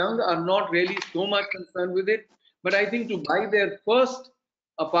silver, the young are not really so much concerned with it. But I think to buy their first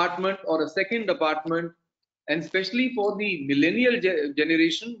apartment or a second apartment, and especially for the millennial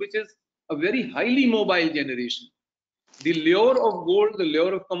generation, which is a very highly mobile generation, the lure of gold, the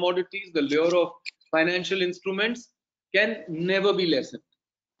lure of commodities, the lure of financial instruments can never be lessened.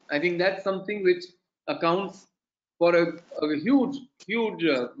 I think that's something which accounts for a huge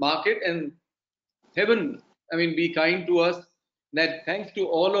market. And heaven, be kind to us, that thanks to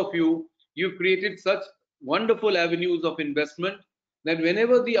all of you, you've created such wonderful avenues of investment that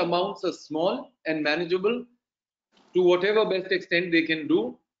whenever the amounts are small and manageable, to whatever best extent they can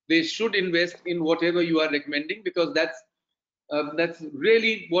do, they should invest in whatever you are recommending, because that's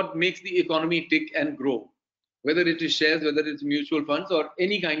really what makes the economy tick and grow, whether it is shares, whether it's mutual funds, or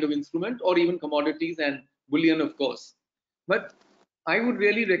any kind of instrument, or even commodities and bullion, of course. But I would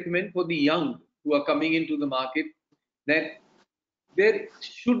really recommend for the young who are coming into the market that there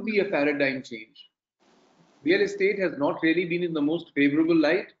should be a paradigm change. Real estate has not really been in the most favorable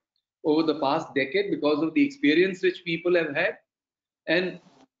light over the past decade because of the experience which people have had. And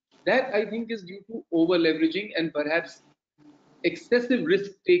that, I think, is due to over leveraging and perhaps excessive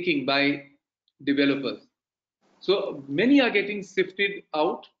risk taking by developers. So many are getting sifted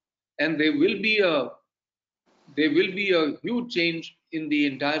out, and there will be a huge change in the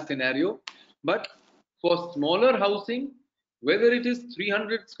entire scenario. But for smaller housing, whether it is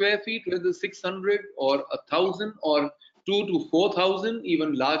 300 square feet, whether 600 or 1,000 or 2 to 4,000,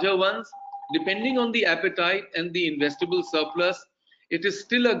 even larger ones, depending on the appetite and the investable surplus, it is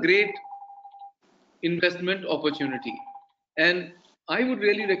still a great investment opportunity. And I would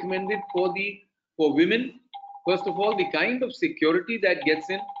really recommend it for women. First of all, the kind of security that gets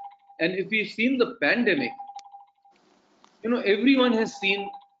in. And if we've seen the pandemic, everyone has seen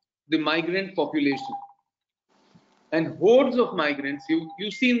the migrant population and hordes of migrants.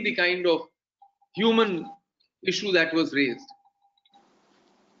 You've seen the kind of human issue that was raised.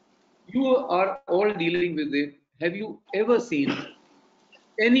 You are all dealing with it. Have you ever seen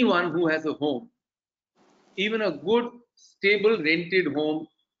anyone who has a home, even a good, stable, rented home,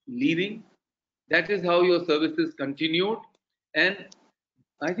 leaving? That is how your services continued. And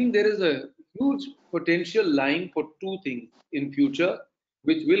I think there is a huge potential lying for two things in future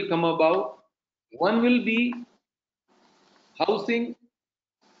which will come about. One will be housing,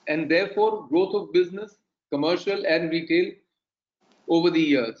 and therefore growth of business, commercial and retail, over the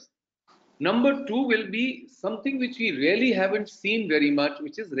years. Number two will be something which we really haven't seen very much,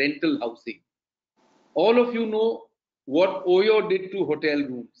 which is rental housing. All of you know what Oyo did to hotel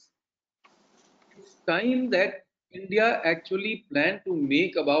rooms. It's time that India actually planned to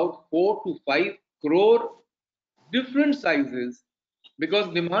make about 4 to 5 crore different sizes,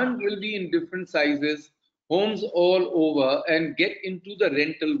 because demand will be in different sizes, homes all over, and get into the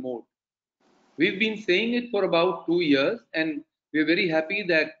rental mode. We've been saying it for about 2 years, and we're very happy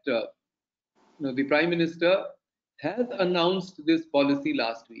that the Prime Minister has announced this policy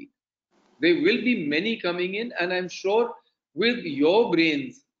last week. There will be many coming in, and I'm sure with your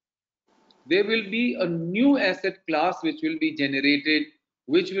brains, there will be a new asset class which will be generated,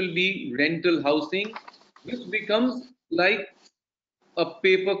 which will be rental housing, which becomes like a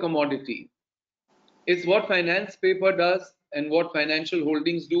paper commodity. It's what finance paper does and what financial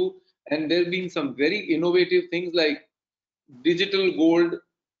holdings do. And there have been some very innovative things like digital gold,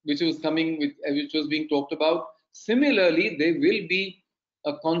 which was being talked about. Similarly, there will be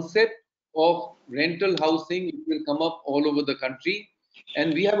a concept of rental housing which will come up all over the country.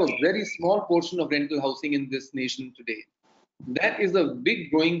 And we have a very small portion of rental housing in this nation today. That is a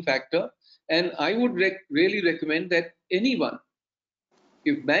big growing factor. And I would really recommend that anyone,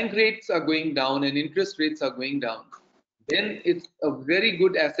 if bank rates are going down and interest rates are going down, then it's a very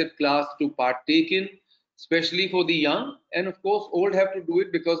good asset class to partake in, especially for the young. And of course, old have to do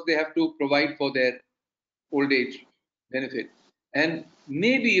it because they have to provide for their old age benefit. And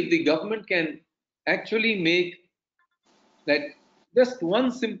maybe if the government can actually make that just one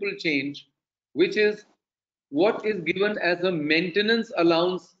simple change, which is what is given as a maintenance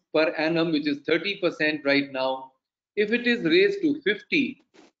allowance per annum, which is 30% right now, if it is raised to 50,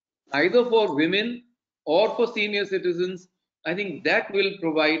 either for women or for senior citizens, I think that will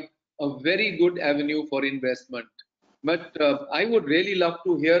provide a very good avenue for investment. But I would really love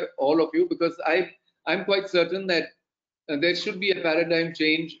to hear all of you, because I'm quite certain that there should be a paradigm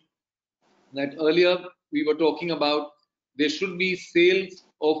change. That earlier we were talking about, there should be sales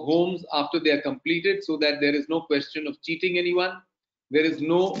of homes after they are completed, so that there is no question of cheating anyone. There is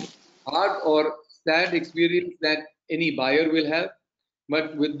no hard or sad experience that any buyer will have.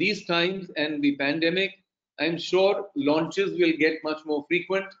 But with these times and the pandemic, I'm sure launches will get much more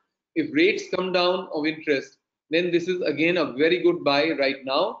frequent. If rates come down of interest, then this is again a very good buy right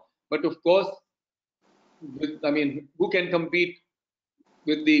now. But of course, who can compete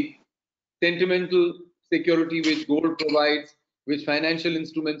with the sentimental security which gold provides, which financial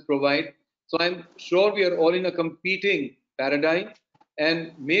instruments provide? So I'm sure we are all in a competing paradigm,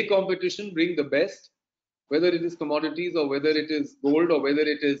 and may competition bring the best, whether it is commodities or whether it is gold or whether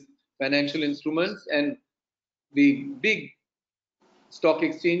it is financial instruments and the big stock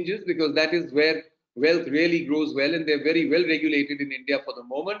exchanges, because that is where wealth really grows well, and they're very well regulated in India for the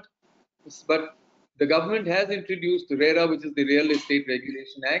moment. But the government has introduced RERA, which is the Real Estate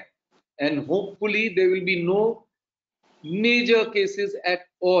Regulation Act, and hopefully there will be no major cases at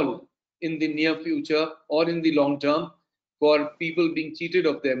all in the near future or in the long term for people being cheated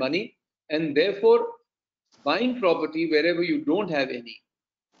of their money. And therefore, buying property wherever you don't have any,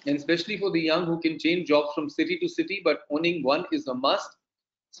 and especially for the young who can change jobs from city to city, but owning one is a must.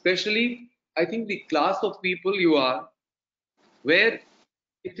 Especially, I think the class of people you are, where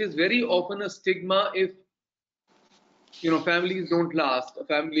it is very often a stigma if families don't last.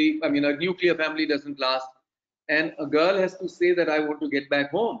 A nuclear family doesn't last, and a girl has to say that I want to get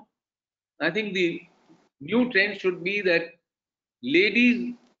back home. I think the new trend should be that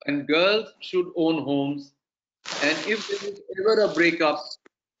ladies and girls should own homes, and if there is ever a breakup,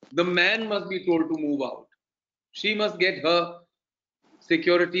 the man must be told to move out. She must get her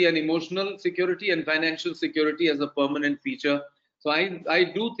security and emotional security and financial security as a permanent feature. So I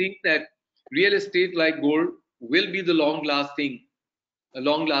do think that real estate, like gold, will be the a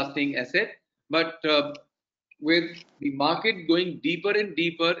long-lasting asset. But with the market going deeper and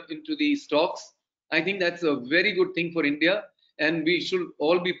deeper into the stocks, I think that's a very good thing for India, and we should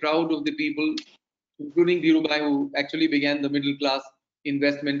all be proud of the people, including Dhirubhai, who actually began the middle class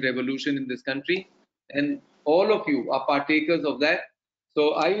investment revolution in this country, and all of you are partakers of that.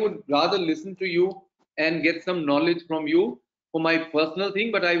 So I would rather listen to you and get some knowledge from you for my personal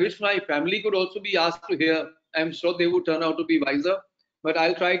thing, but I wish my family could also be asked to hear. I'm sure they would turn out to be wiser, but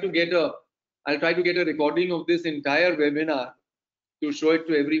I'll try to get a recording of this entire webinar to show it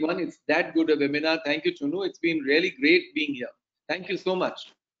to everyone. It's that good a webinar. Thank you, Chunu. It's been really great being here. Thank you so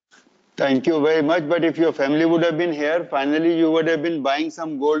much. Thank you very much. But if your family would have been here, finally you would have been buying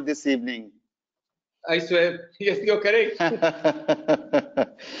some gold this evening. I swear. Yes, you're correct.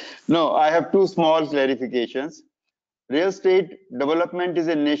 No, I have two small clarifications. Real estate development is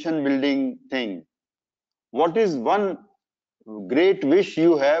a nation building thing. What is one great wish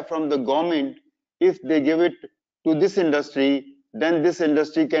you have from the government? If they give it to this industry, then this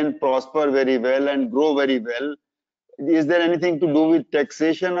industry can prosper very well and grow very well. Is there anything to do with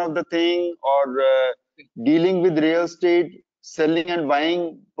taxation of the thing, or dealing with real estate, selling and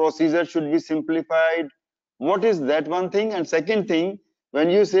buying procedure should be simplified? What is that one thing? And second thing, when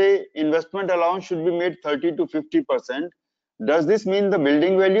you say investment allowance should be made 30 to 50%, does this mean the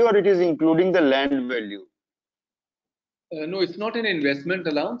building value, or it is including the land value? No, it's not an investment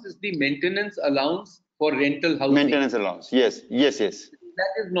allowance. It's the maintenance allowance for rental housing. Maintenance allowance. Yes.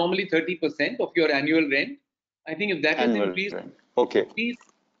 That is normally 30% of your annual rent. I think if that is increased, okay,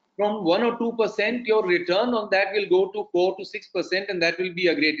 from 1 or 2%, your return on that will go to 4 to 6%, and that will be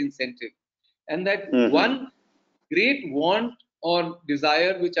a great incentive. And that one great want or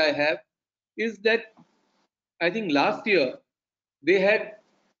desire which I have is that I think last year they had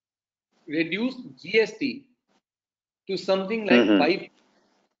reduced GST to something like 5.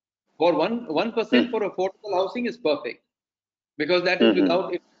 For 1% for affordable housing is perfect, because that is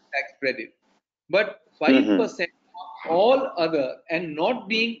without tax credit. But 5% all other and not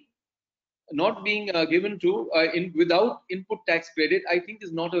being given to without input tax credit, I think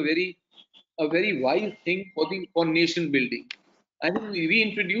is not a very wise thing for nation building. I think we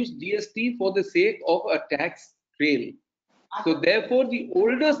introduced GST for the sake of a tax trail. So therefore, the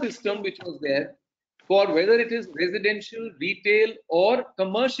older system which was there, for whether it is residential, retail, or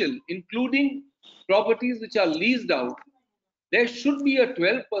commercial, including properties which are leased out, there should be a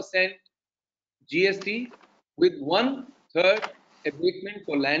 12% GST with 1/3 abatement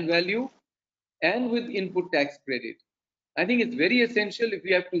for land value and with input tax credit. I think it's very essential. If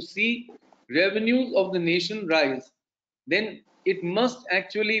we have to see revenues of the nation rise, then it must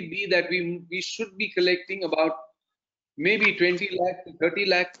actually be that we should be collecting about maybe 20 lakh to 30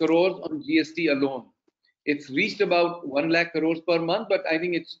 lakh crores on GST alone. It's reached about 1 lakh crores per month, but I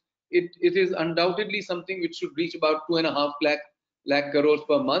think it is undoubtedly something which should reach about 2.5 lakh crores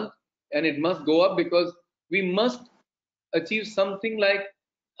per month, and it must go up, because we must achieve something like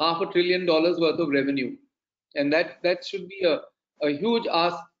 $500 billion worth of revenue, and that should be a huge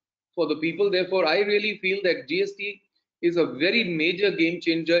ask for the people. Therefore, I really feel that GST is a very major game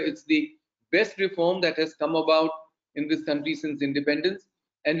changer. It's the best reform that has come about in this country since independence,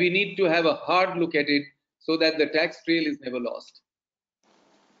 and we need to have a hard look at it so that the tax trail is never lost.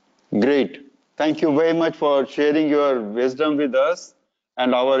 Great. Thank you very much for sharing your wisdom with us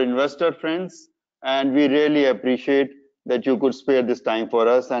and our investor friends, and we really appreciate that you could spare this time for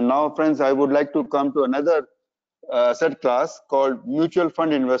us. And now, friends, I would like to come to another asset class called mutual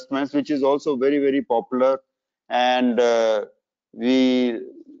fund investments, which is also very popular, and we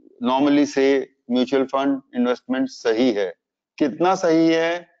normally say mutual fund investment सही है? कितना सही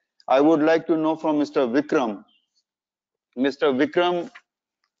है? I would like to know from Mr. Vikram. Mr. Vikram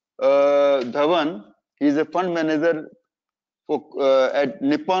Dhawan, he is a fund manager at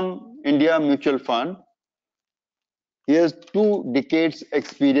Nippon India Mutual Fund. He has 2 decades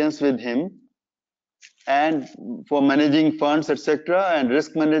experience with him and for managing funds, etc., and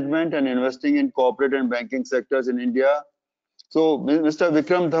risk management and investing in corporate and banking sectors in India. So, Mr.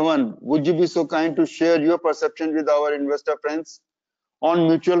 Vikram Dhawan, would you be so kind to share your perception with our investor friends on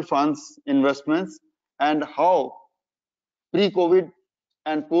mutual funds investments and how pre-COVID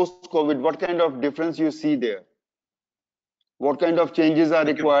and post-COVID, what kind of difference you see there? What kind of changes are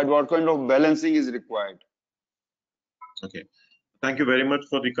required? What kind of balancing is required? Okay. Thank you very much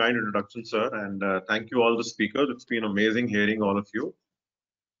for the kind introduction, sir. And thank you all the speakers. It's been amazing hearing all of you.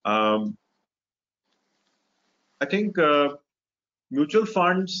 I think mutual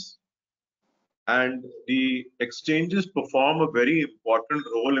funds and the exchanges perform a very important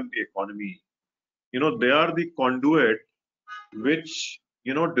role in the economy. You know, they are the conduit which,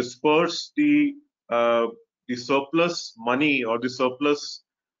 you know, disperse the surplus money or the surplus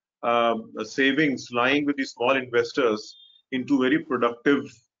savings lying with the small investors into very productive,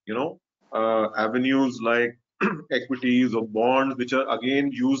 you know, avenues like equities or bonds, which are again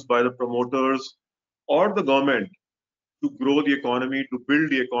used by the promoters or the government to grow the economy, to build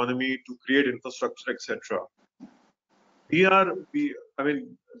the economy, to create infrastructure, etc. We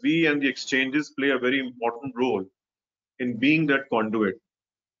and the exchanges play a very important role in being that conduit.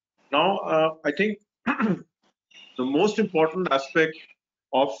 Now, I think the most important aspect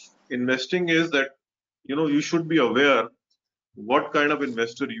of investing is that, you know, you should be aware what kind of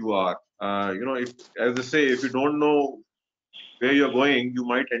investor you are. You know, if, as they say, if you don't know where you're going, you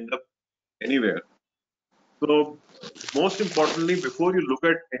might end up anywhere. So, most importantly, before you look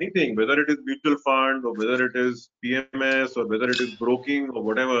at anything, whether it is mutual fund or whether it is PMS or whether it is broking or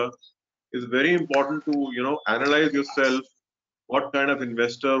whatever, it's very important to, you know, analyze yourself, what kind of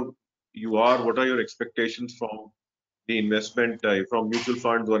investor you are, what are your expectations from the investment, from mutual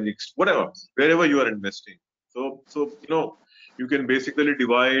funds or whatever, wherever you are investing. So you know, you can basically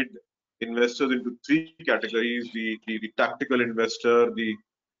divide investors into 3 categories: the tactical investor,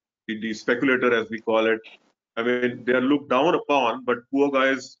 the speculator, as we call it. I mean, they are looked down upon, but poor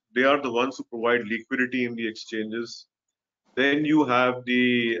guys, they are the ones who provide liquidity in the exchanges. Then you have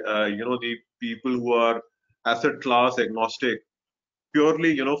the you know, the people who are asset class agnostic,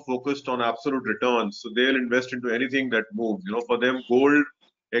 purely, you know, focused on absolute returns. So they'll invest into anything that moves. You know, for them, gold,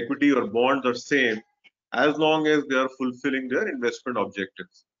 equity, or bonds are same as long as they are fulfilling their investment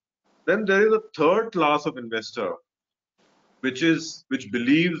objectives. Then there is a third class of investor, which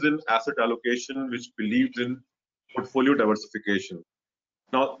believes in asset allocation, which believes in portfolio diversification.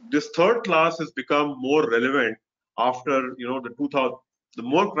 Now, this third class has become more relevant after, you know, the 2000. The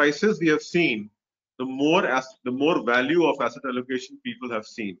more crisis we have seen, the more value of asset allocation people have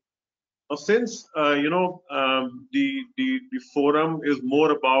seen. Now, since you know, the forum is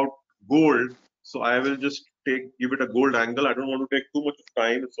more about gold, so I will just give it a gold angle. I don't want to take too much of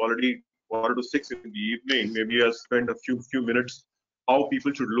time. It's already 4:45 in the evening. Maybe I'll spend a few minutes how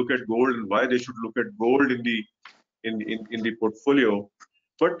people should look at gold and why they should look at gold in the portfolio.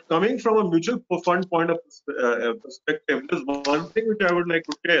 But coming from a mutual fund point of perspective, there's one thing which I would like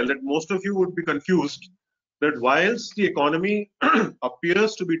to tell, that most of you would be confused that whilst the economy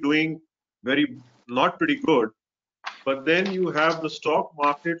appears to be doing not pretty good, but then you have the stock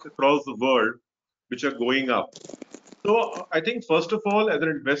markets across the world which are going up. So I think first of all, as an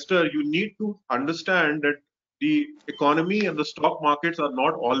investor, you need to understand that the economy and the stock markets are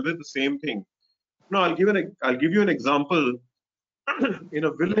not always the same thing. Now I'll give you an example. In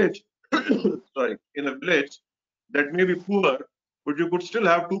a village, sorry, in a village that may be poor, but you could still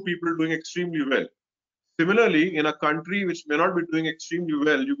have 2 people doing extremely well. Similarly, in a country which may not be doing extremely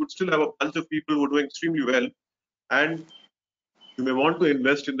well, you could still have a bunch of people who are doing extremely well, and you may want to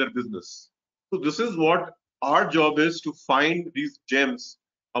invest in their business. So this is what our job is, to find these gems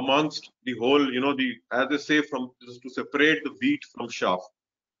amongst the whole, you know, as they say, to separate the wheat from chaff.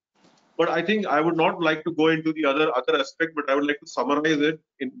 But I think I would not like to go into the other aspect, but I would like to summarize it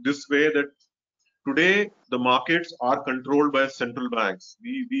in this way, that today the markets are controlled by central banks.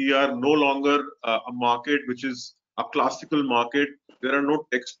 We are no longer a market which is a classical market. There are no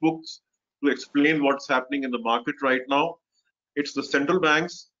textbooks to explain what's happening in the market right now. It's the central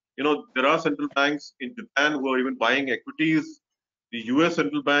banks. You know, there are central banks in Japan who are even buying equities. The US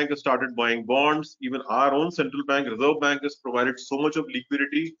central bank has started buying bonds. Even our own central bank, Reserve Bank, has provided so much of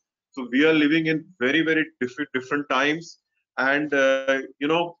liquidity. So we are living in very, very different times. And, you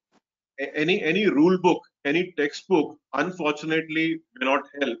know, any rule book, any textbook, unfortunately, may not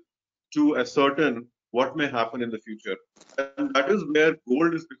help to ascertain what may happen in the future. And that is where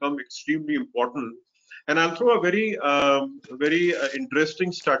gold has become extremely important. And I'll throw a very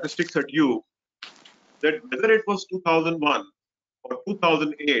interesting statistics at you, that whether it was 2001 or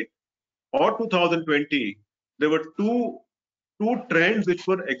 2008 or 2020, there were two trends which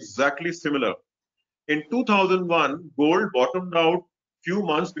were exactly similar. In 2001, gold bottomed out few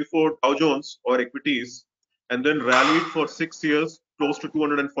months before Dow Jones or equities, and then rallied for 6 years, close to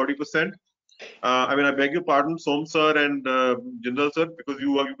 240%. I mean, I beg your pardon, Som sir and Jindal sir, because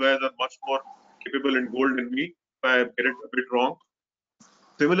you guys are much more capable in gold than me. If I get it a bit wrong.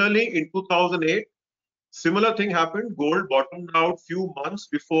 Similarly, in 2008, similar thing happened. Gold bottomed out few months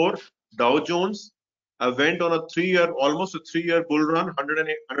before Dow Jones went on a almost a 3-year bull run,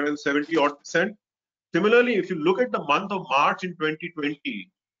 170 odd percent. Similarly, if you look at the month of March in 2020,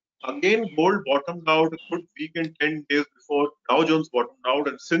 again, gold bottomed out a good week and 10 days before Dow Jones bottomed out.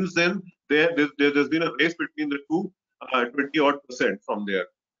 And since then, there's been a race between the two, 20 odd percent from there.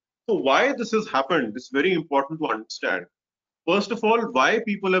 So why this has happened is very important to understand. First of all, why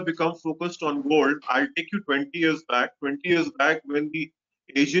people have become focused on gold. I'll take you 20 years back. 20 years back, when the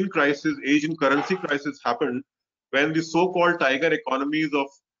Asian currency crisis happened, when the so-called tiger economies of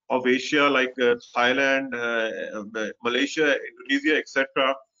Asia, like Thailand, Malaysia, Indonesia,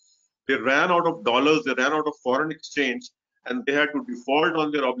 etc., they ran out of dollars, they ran out of foreign exchange, and they had to default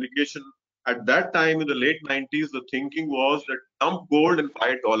on their obligation. At that time, in the late 90s, the thinking was that dump gold and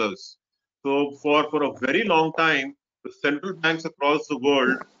buy dollars. So for a very long time, the central banks across the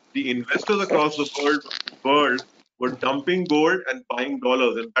world, the investors across the world were dumping gold and buying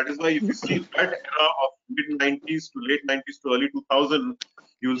dollars. And that is why if you see that era of mid-90s to late 90s to early 2000,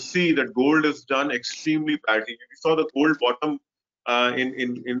 you'll see that gold has done extremely badly. We saw the gold bottom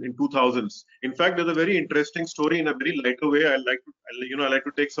in 2000s. In fact, there's a very interesting story in a very lighter way. I like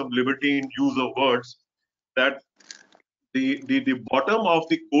to take some liberty in use of words, that the bottom of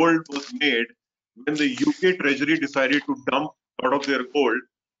the gold was made when the UK Treasury decided to dump a lot of their gold.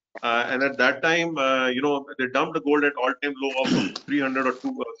 And at that time, they dumped the gold at all-time low of 300 or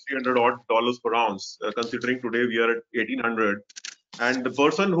 300 odd dollars per ounce. Considering today we are at 1800, and the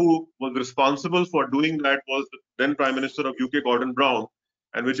person who was responsible for doing that was the then Prime Minister of UK, Gordon Brown,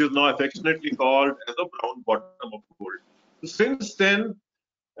 and which is now affectionately called as a brown bottom of gold. Since then,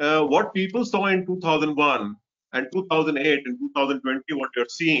 what people saw in 2001 and 2008 and 2020, what you're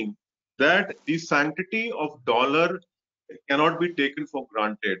seeing, that the sanctity of dollar cannot be taken for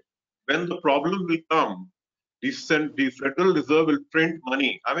granted. When the problem will come, the Federal Reserve will print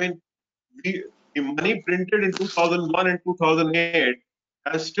money. I mean, the money printed in 2001 and 2008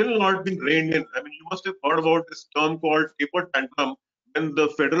 has still not been reined in. I mean, you must have heard about this term called taper tantrum, when the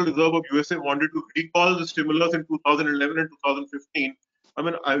Federal Reserve of USA wanted to recall the stimulus in 2011 and 2015. I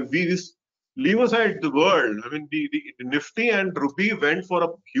mean, we leave aside the world. I mean, the Nifty and Rupee went for a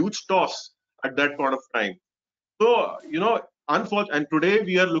huge toss at that point of time. So, unfortunately, and today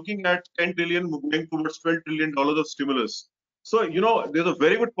we are looking at 10 trillion moving towards $12 trillion of stimulus. So, there's a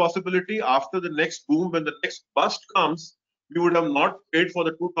very good possibility after the next boom, when the next bust comes, we would have not paid for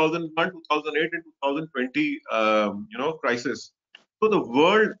the 2001, 2008, and 2020, crisis. So the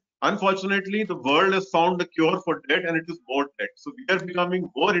world, unfortunately, the world has found a cure for debt, and it is more debt. So we are becoming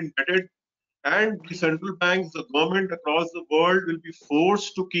more indebted, and the central banks, the government across the world will be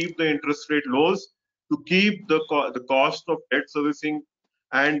forced to keep the interest rate lows, to keep the cost of debt servicing.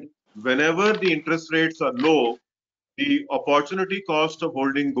 And whenever the interest rates are low, the opportunity cost of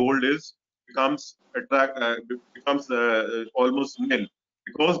holding gold becomes almost nil,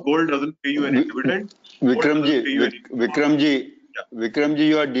 because gold doesn't pay you any dividend. Vikramji,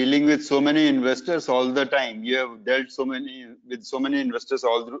 you are dealing with so many investors all the time. You have dealt with so many investors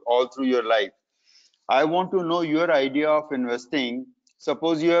all through your life. I want to know your idea of investing.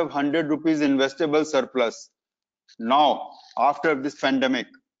 Suppose you have 100 rupees investable surplus. Now, after this pandemic,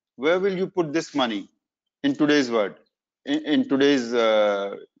 where will you put this money in today's world, in today's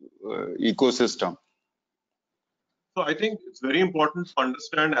ecosystem? So I think it's very important to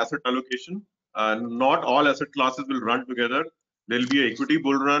understand asset allocation. Not all asset classes will run together. There'll be an equity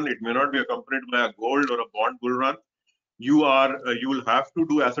bull run. It may not be accompanied by a gold or a bond bull run. You will have to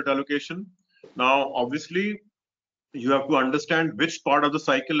do asset allocation. Now, obviously, you have to understand which part of the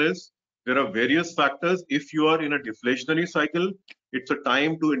cycle is. There are various factors. If you are in a deflationary cycle, it's a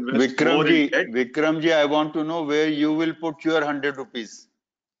time to invest more in debt. Vikramji, I want to know where you will put your 100 rupees.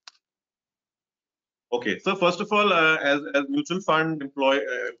 Okay, so first of all, as mutual fund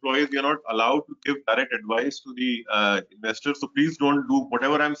employees, we are not allowed to give direct advice to the investors. So please don't do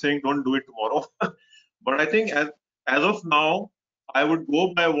whatever I'm saying. Don't do it tomorrow. But I think as of now, I would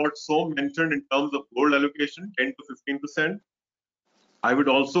go by what Som mentioned in terms of gold allocation, 10 to 15%. I would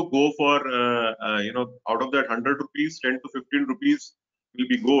also go for out of that 100 rupees, 10 to 15 rupees will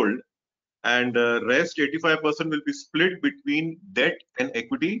be gold, and rest 85% will be split between debt and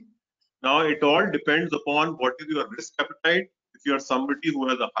equity. Now, it all depends upon what is your risk appetite. If you are somebody who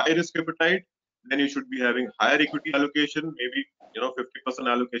has a high risk appetite, then you should be having higher equity allocation, maybe 50%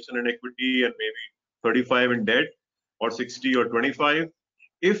 allocation in equity and maybe 35 in debt, or 60 or 25.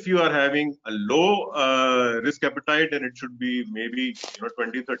 If you are having a low risk appetite, then it should be maybe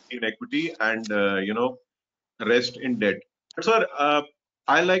 20, 30 in equity and rest in debt. Sir,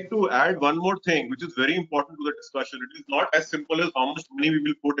 I like to add one more thing, which is very important to the discussion. It is not as simple as how much money we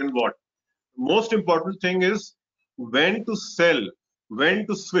will put in what. Most important thing is when to sell, when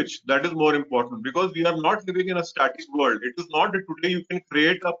to switch. That is more important, because we are not living in a static world. It is not that today you can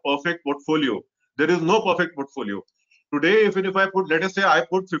create a perfect portfolio. There is no perfect portfolio. Today, even if I put, let us say I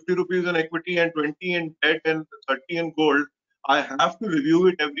put 50 rupees in equity and 20 in debt and 30 in gold, I have to review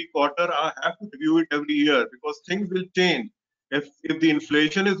it every quarter. I have to review it every year, because things will change. If the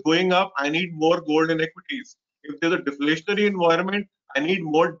inflation is going up, I need more gold and equities. If there's a deflationary environment, I need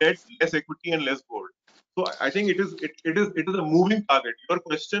more debt, less equity, and less gold. So I think it is a moving target. Your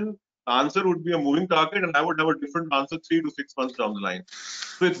question, the answer would be a moving target, and I would have a different answer 3 to 6 months down the line.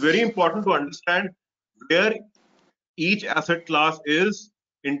 So it's very important to understand where each asset class is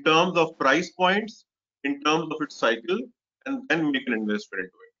in terms of price points, in terms of its cycle, and then make an investment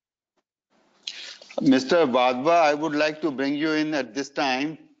into it. Mr. Vadva, I would like to bring you in at this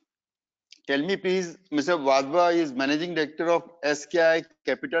time. Tell me, please, Mr. Vadva is Managing Director of SKI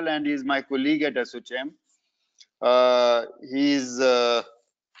Capital and he is my colleague at ASSOCHAM. He is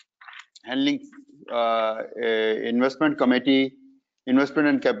handling investment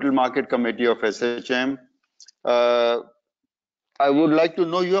and capital market committee of ASSOCHAM. I would like to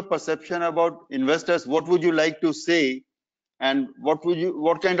know your perception about investors. What would you like to say, and what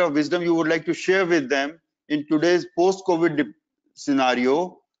kind of wisdom you would like to share with them in today's post-COVID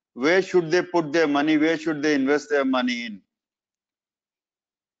scenario? Where should they put their money? Where should they invest their money in?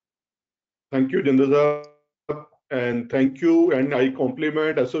 Thank you, Jindal, and thank you. And I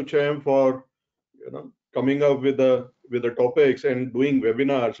compliment ASSOCHAM for coming up with the topics and doing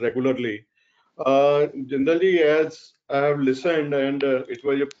webinars regularly. Generally, as I have listened, and it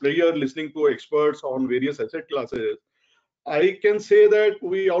was a pleasure listening to experts on various asset classes, I can say that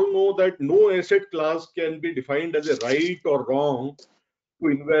we all know that no asset class can be defined as a right or wrong to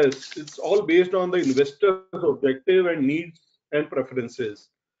invest. It's all based on the investor's objective and needs and preferences.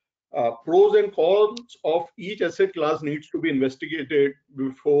 Pros and cons of each asset class needs to be investigated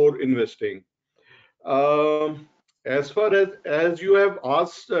before investing. As far as you have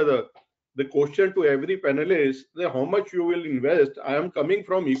asked the question to every panelist, how much you will invest, I am coming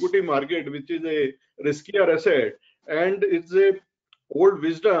from equity market, which is a riskier asset, and it's a old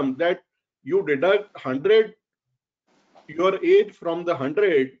wisdom that you deduct 100 your age from the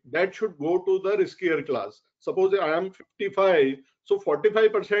 100, that should go to the riskier class. Suppose I am 55, so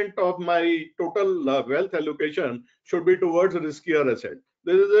 45% of my total wealth allocation should be towards riskier asset.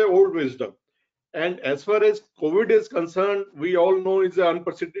 This is an old wisdom. And as far as COVID is concerned, we all know it's an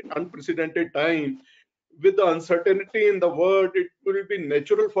unprecedented time. With the uncertainty in the world, it will be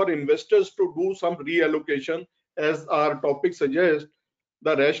natural for investors to do some reallocation, as our topic suggests.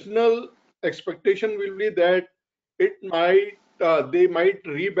 The rational expectation will be that they might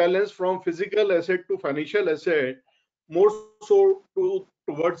rebalance from physical asset to financial asset, more so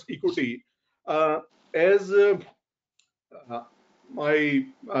towards equity. As my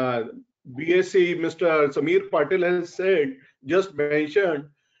BSc, Mr. Samir Patil has just mentioned,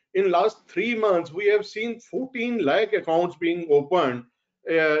 in last 3 months, we have seen 14 lakh accounts being opened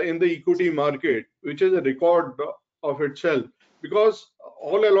in the equity market, which is a record of itself. Because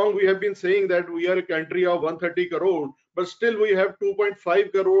all along we have been saying that we are a country of 130 crore, but still we have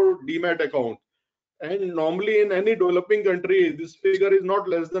 2.5 crore demat account. And normally in any developing country, this figure is not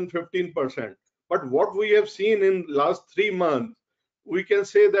less than 15%. But what we have seen in last 3 months, we can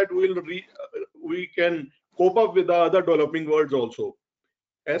say that we can cope up with the other developing worlds also.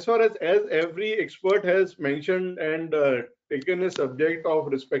 As far as every expert has mentioned and taken a subject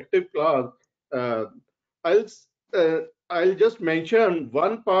of respective class, I'll just mention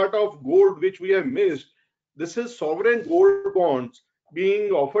one part of gold which we have missed. This is sovereign gold bonds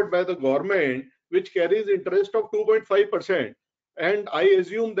being offered by the government, which carries interest of 2.5%. And I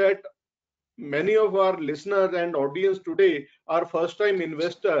assume that many of our listeners and audience today are first-time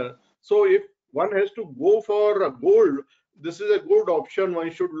investor. So if one has to go for a gold, this is a good option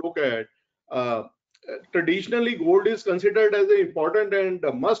one should look at. Traditionally, gold is considered as an important and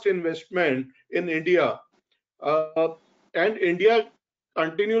a must investment in India. And India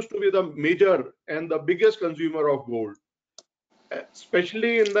continues to be the major and the biggest consumer of gold,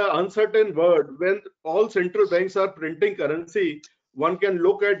 especially in the uncertain world when all central banks are printing currency. One can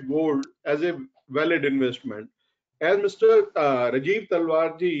look at gold as a valid investment. As Mr. Rajiv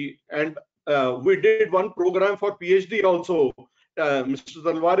Talwarji, and we did one program for PhD also. Mr.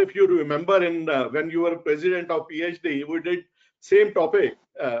 Talwar, if you remember, in when you were president of PhD, we did same topic.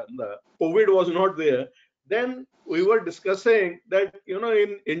 The COVID was not there. Then we were discussing that,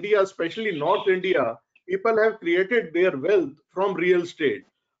 in India, especially North India, people have created their wealth from real estate.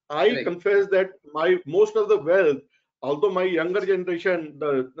 I confess that my most of the wealth, although my younger generation,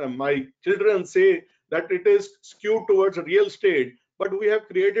 my children say that it is skewed towards real estate, but we have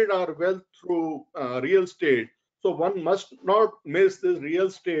created our wealth through real estate. So one must not miss this real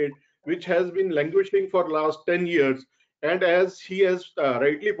estate, which has been languishing for last 10 years. And as he has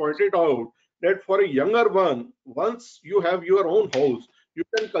rightly pointed out, that for a younger one, once you have your own house, you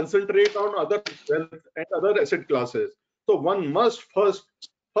can concentrate on other wealth and other asset classes. So one must first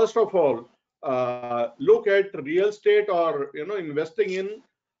of all, look at real estate, or investing in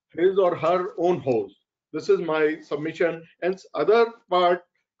his or her own house. This is my submission. And other part,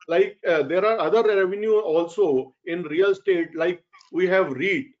 like there are other revenue also in real estate, like we have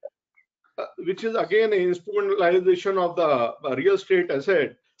REIT, which is again an instrumentalization of the real estate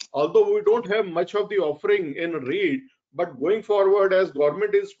asset. Although we don't have much of the offering in REIT, but going forward, as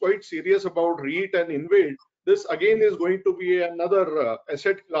government is quite serious about REIT and InvIT, this again is going to be another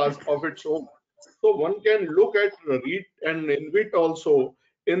asset class of its own. So one can look at REIT and InvIT also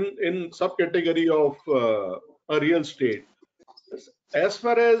in subcategory of a real estate. As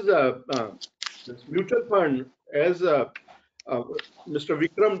far as this mutual fund, as Mr.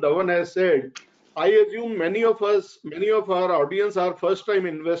 Vikram Dhawan has said, I assume many of our audience are first-time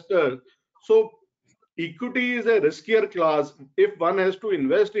investors. So equity is a riskier class. If one has to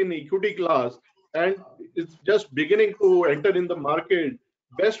invest in equity class and it's just beginning to enter in the market,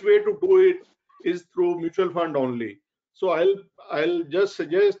 best way to do it is through mutual fund only. So I'll just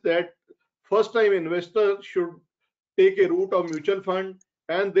suggest that first-time investors should take a route of mutual fund,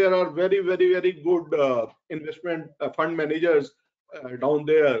 and there are very good investment fund managers down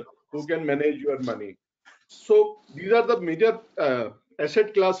there who can manage your money. So these are the major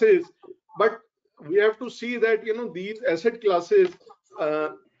asset classes, but we have to see that these asset classes,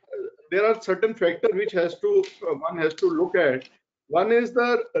 there are certain factors which one has to look at. One is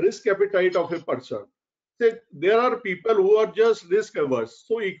the risk appetite of a person. There are people who are just risk averse,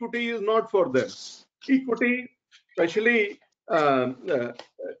 so equity is not for them. Equity, especially for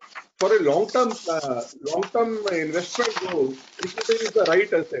a long-term investment goal, equity is the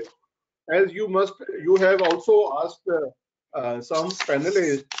right asset. As you have also asked some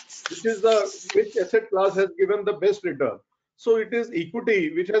panelists, which asset class has given the best return. So it is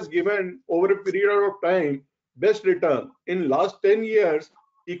equity which has given over a period of time best return. In last 10 years,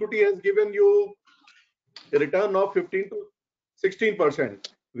 equity has given you a return of 15 to 16%,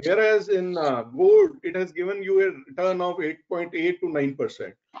 whereas in gold it has given you a return of 8.8 to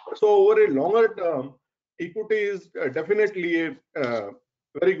 9%. So over a longer term, equity is definitely a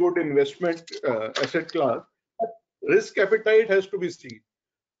very good investment asset class. Risk appetite has to be seen.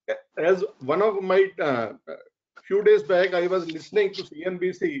 As one of my few days back, I was listening to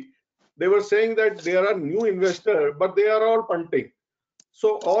CNBC. They were saying that there are new investors, but they are all punting.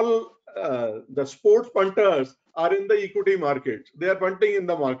 So all the sports punters are in the equity market. They are punting in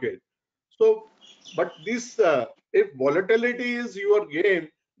the market. So, but this, if volatility is your game,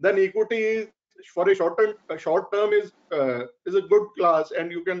 then equity for a short term is a good class,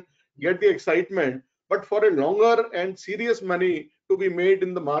 and you can get the excitement. But for a longer and serious money to be made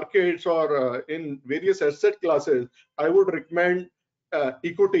in the markets or in various asset classes, I would recommend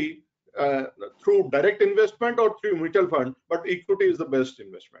equity through direct investment or through mutual fund, but equity is the best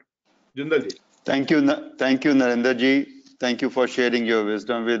investment. Jindal ji. Thank you, Narendra ji. Thank you for sharing your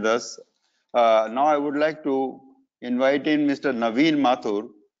wisdom with us. Now I would like to invite in Mr. Naveen Mathur.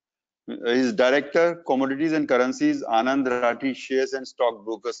 He is Director, Commodities and Currencies, Anand Rathi Shares and Stock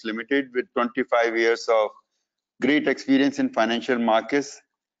Brokers Limited, with 25 years of great experience in financial markets,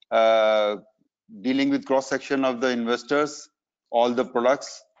 dealing with cross-section of the investors, all the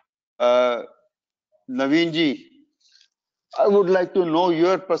products. Naveen ji, I would like to know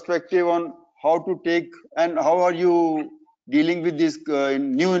your perspective on how to take and how are you dealing with these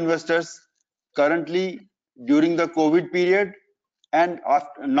new investors currently during the COVID period and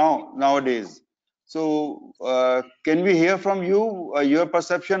after nowadays. So can we hear from you, your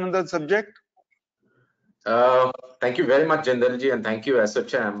perception on the subject? Thank you very much, Jindalji, and thank you,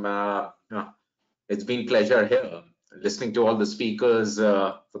 ASSOCHAM. It's been pleasure here listening to all the speakers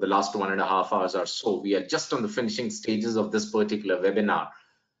for the last 1.5 hours or so. We are just on the finishing stages of this particular webinar.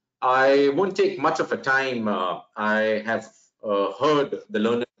 I won't take much of a time. I have heard the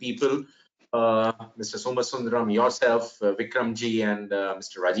learned people, Mr. Somasundaram, yourself, Vikramji, and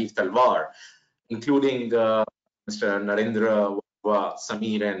Mr. Rajiv Talwar, including Mr. Narendra,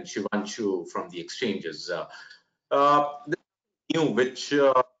 Samir, and Shivanshu from the exchanges. New, which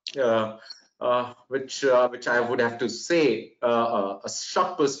I would have to say, a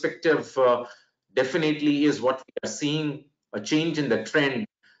short perspective definitely is what we are seeing. A change in the trend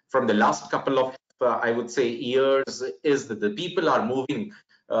from the last couple of, I would say, years is that the people are moving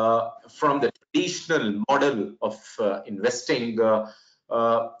from the traditional model of investing to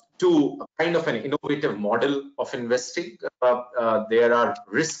a kind of an innovative model of investing. There are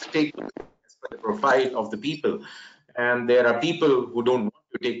risk takers as per the profile of the people, and there are people who don't want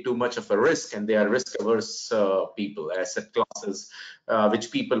to take too much of a risk, and they are risk-averse people, asset classes, which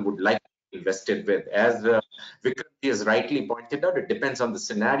people would like to be invested with. As Vikram has rightly pointed out, it depends on the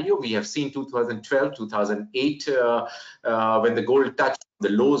scenario. We have seen 2012, 2008, when the gold touched the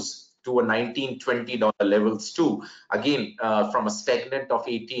lows to a $19-20 levels too. Again, from a stagnant of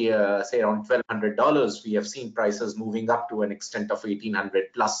 80, say around $1,200, we have seen prices moving up to an extent of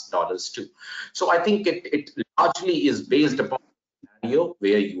 $1,800+ too. So I think it largely is based upon the scenario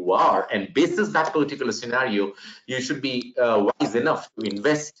where you are, and basis that particular scenario, you should be wise enough to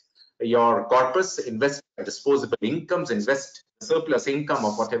invest your corpus, invest disposable incomes, invest surplus income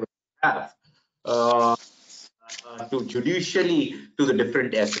of whatever you have. To judicially to the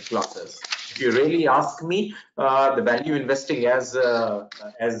different asset classes. If you really ask me, the value investing, as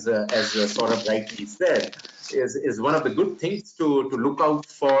Saurabh rightly said, is one of the good things to look out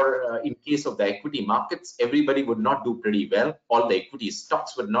for in case of the equity markets. Everybody would not do pretty well. All the equity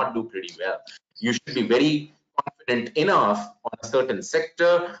stocks would not do pretty well. You should be very confident enough on a certain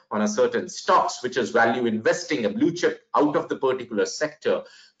sector, on a certain stocks, which is value investing, a blue chip out of the particular sector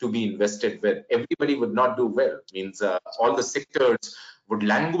to be invested with. Everybody would not do well. Means all the sectors would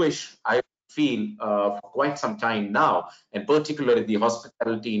languish, I feel, for quite some time now, and particularly the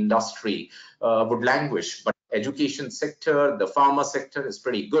hospitality industry would languish. But education sector, the pharma sector is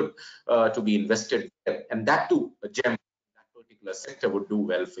pretty good to be invested with, and that too, a gem. Particular sector would do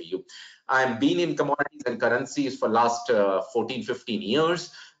well for you. I've been in commodities and currencies for last 14-15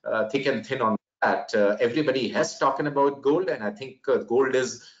 years, thick and thin on that. Everybody has talking about gold, and I think gold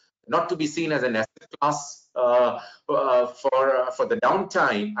is not to be seen as an asset class for the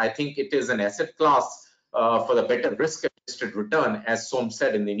downtime. I think it is an asset class for the better risk-adjusted return, as Som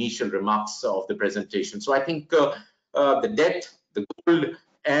said in the initial remarks of the presentation. So I think the debt, the gold,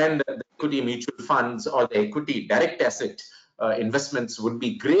 and the equity mutual funds or the equity direct asset investments would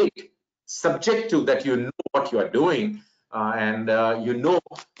be great, subject to that you know what you are doing and you know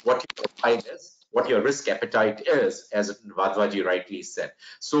what your profile is, what your risk appetite is, as Vadvaji rightly said.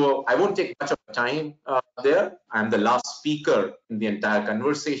 So I won't take much of time there. I'm the last speaker in the entire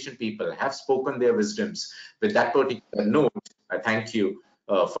conversation. People have spoken their wisdoms. With that particular note, I thank you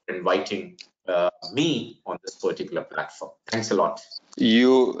for inviting me on this particular platform. Thanks a lot.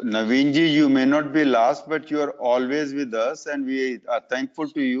 Naveenji, you may not be last, but you are always with us, and we are thankful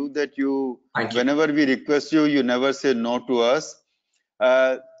to you that whenever we request you, you never say no to us.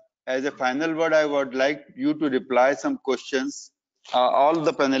 As a final word, I would like you to reply some questions. All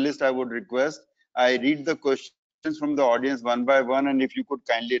the panelists, I would request. I read the questions from the audience one by one, and if you could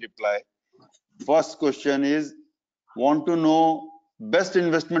kindly reply. First question is, want to know best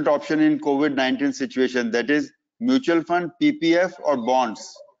investment option in COVID-19 situation, that is mutual fund, PPF, or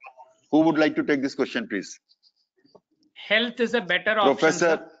bonds? Who would like to take this question, please? Health is a better option.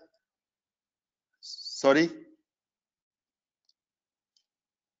 Professor, sorry?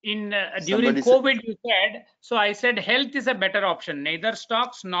 During COVID, you said, so I said health is a better option, neither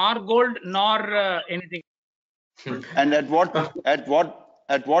stocks nor gold nor anything. And at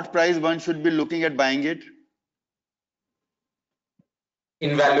what price one should be looking at buying it?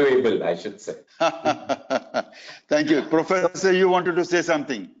 Invaluable, I should say. Thank you. Professor, you wanted to say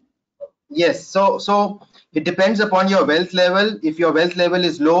something? Yes, so it depends upon your wealth level. If your wealth level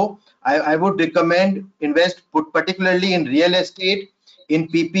is low, I would recommend invest particularly in real estate, in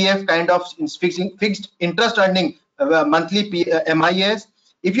PPF, kind of fixed interest earning monthly MIS.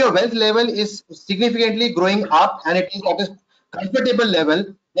 If your wealth level is significantly growing up and it is at a comfortable level,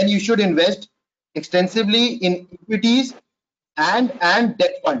 then you should invest extensively in equities and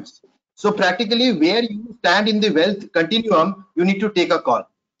debt funds. So practically where you stand in the wealth continuum, you need to take a call.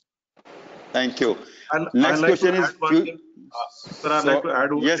 Thank you. I'd Next like to question is add one thing. Sir, I'd like to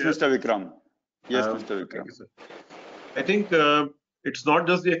add over yes, here. Mr. Vikram. Yes, Mr. Thank Vikram. you, sir. I think it's not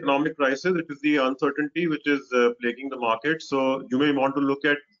just the economic crisis, it is the uncertainty which is plaguing the market. So you may want to look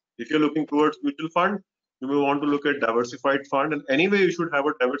at, if you're looking towards mutual fund, you may want to look at diversified fund. And anyway, you should have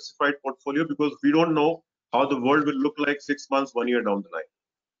a diversified portfolio because we don't know how the world will look like 6 months, 1 year down the line.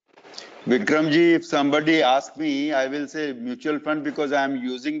 Vikramji, if somebody asks me, I will say mutual fund because I am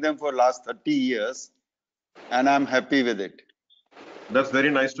using them for last 30 years and I'm happy with it. That's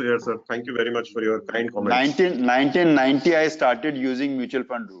very nice to hear, sir. Thank you very much for your kind comments. 1990, I started using mutual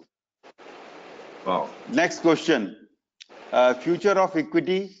fund route. Wow. Next question. Future of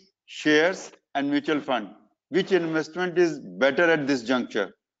equity, shares and mutual fund. Which investment is better at this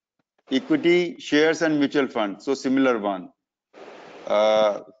juncture? Equity, shares and mutual fund. So similar one.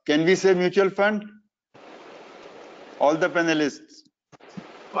 Can we say mutual fund? All the panelists.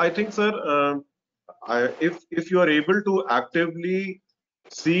 I think, sir, if you are able to actively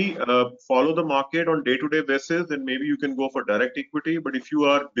follow the market on day-to-day basis, then maybe you can go for direct equity. But if you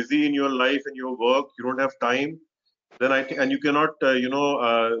are busy in your life and your work, you don't have time, then I think, and you cannot,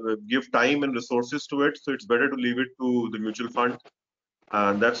 give time and resources to it. So it's better to leave it to the mutual fund.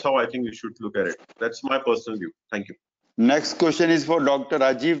 And that's how I think we should look at it. That's my personal view. Thank you. Next question is for Dr.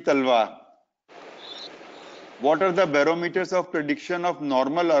 Rajiv Talwar. What are the barometers of prediction of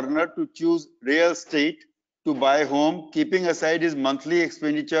normal earner to choose real estate to buy home, keeping aside his monthly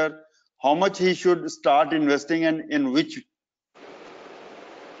expenditure, how much he should start investing and in which?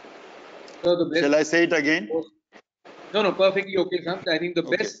 So the best, shall I say it again? No, perfectly okay, Sam. I think the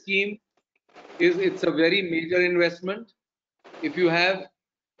best scheme is it's a very major investment. If you have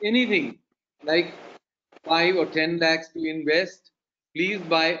anything like 5 or 10 lakhs to invest, please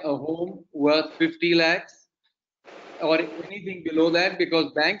buy a home worth 50 lakhs or anything below that,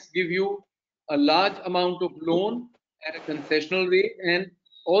 because banks give you a large amount of loan at a concessional rate, and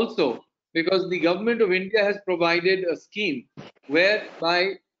also because the government of India has provided a scheme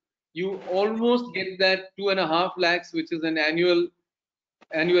whereby you almost get that 2.5 lakhs, which is an annual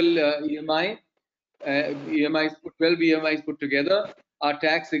EMI. EMIs, 12 EMIs put together, are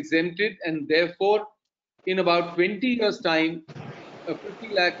tax exempted, and therefore in about 20 years time a 50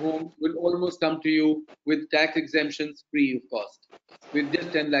 lakh home will almost come to you with tax exemptions free of cost, with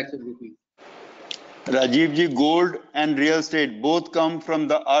just 10 lakhs of rupees. Rajiv ji, gold and real estate both come from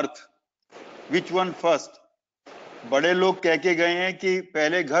the earth. Which one first? बड़े लोग कह के गए हैं कि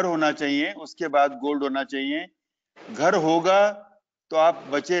पहले घर होना चाहिए, उसके बाद गोल्ड होना चाहिए. घर होगा तो आप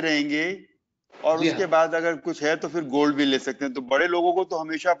बचे रहेंगे और उसके बाद अगर कुछ है तो फिर गोल्ड भी ले सकते हैं. तो बड़े लोगों को तो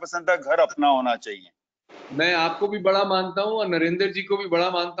हमेशा पसंद था घर अपना होना चाहिए. मैं आपको भी बड़ा मानता हूं और नरेंद्र जी को भी बड़ा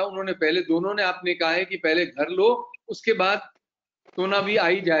मानता हूं. उन्होंने पहले, दोनों ने आपने कहा है कि पहले घर लो, उसके बाद सोना भी आ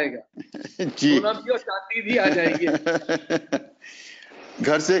ही जाएगा. जी. सोना भी और चांदी भी आ जाएगी.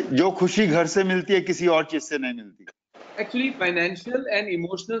 घर से जो खुशी घर से मिलती है किसी और चीज से नहीं मिलती. Actually, financial and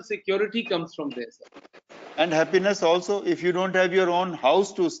emotional security comes from there, sir. And happiness also. If you don't have your own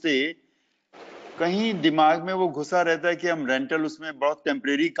house to stay, कहीं दिमाग में वो घुसा रहता है कि हम रेंटल उसमें बहुत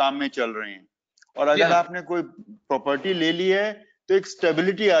टेम्परेरी काम में चल रहे हैं. और अगर आपने कोई प्रॉपर्टी ले ली है तो एक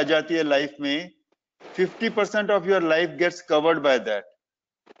स्टेबिलिटी आ जाती है लाइफ में. 50% of your life gets covered by that.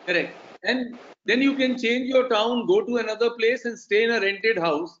 Correct. And then you can change your town, go to another place and stay in a rented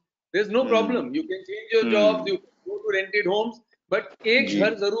house. There's no problem. You can change your jobs, you can go to rented homes, but एक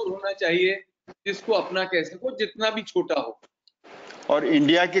घर जरूर होना चाहिए जिसको अपना कह सको, जितना भी छोटा हो. और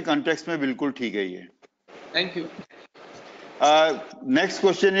इंडिया के कॉन्टेक्स्ट में बिल्कुल ठीक है ये. Thank you. Next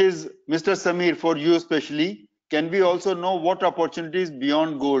question is Mr. Samir, for you especially. Can we also know what opportunities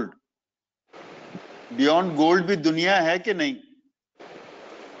beyond gold? Beyond gold भी दुनिया है कि नहीं?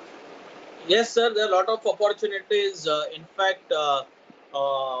 Yes, sir. There are a lot of opportunities. In fact,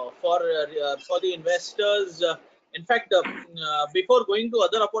 for the investors. In fact, before going to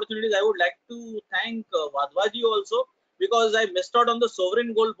other opportunities, I would like to thank Vadvaji also, because I missed out on the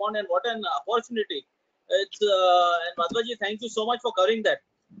sovereign gold bond, and what an opportunity. It's and Vadvaji, thank you so much for covering that.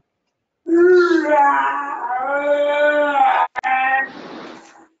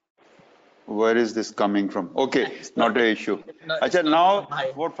 Where is this coming from? Okay, not an issue. Achha, now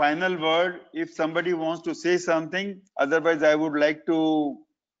for final word, if somebody wants to say something, otherwise I would like to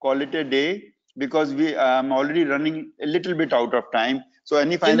call it a day, because I'm already running a little bit out of time. So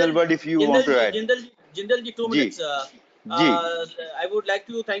any final word if you want to add. Jindalji, 2 minutes. I would like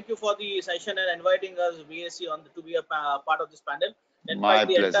to thank you for the session and inviting us, VSC, to be a part of this panel. In My fact,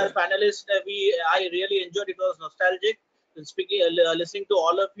 the entire pleasure. panelists, I really enjoyed. It was nostalgic speaking, listening to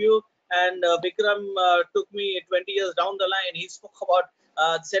all of you. And Vikram took me 20 years down the line. He spoke about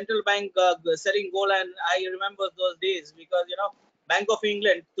the central bank selling gold, and I remember those days because Bank of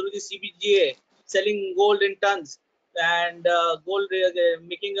England through the CBGA selling gold in tons, and gold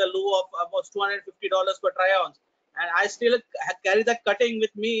making a low of almost $250 per troy ounce. And I still carry that cutting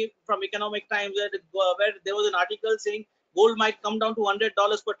with me from Economic Times, where there was an article saying gold might come down to $100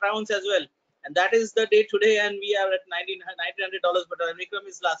 per troy ounce as well. And that is the day today, and we are at $1,900 per troy. Vikram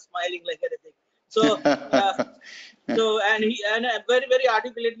is smiling like anything. So, and he very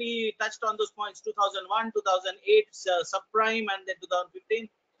articulately touched on those points: 2001, 2008 subprime, and then 2015.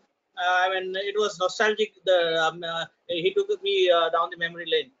 I mean, it was nostalgic. He took me down the memory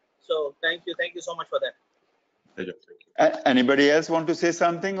lane. So thank you so much for that. Anybody else want to say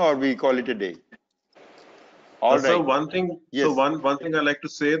something, or we call it a day? All right. So one thing, yes. So one thing I like to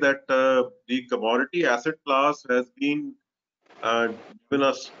say that the commodity asset class has been given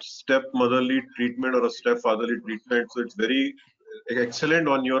a stepmotherly treatment or a stepfatherly treatment. So it's very excellent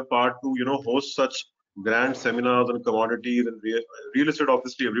on your part to host such grand seminars on commodities and real estate.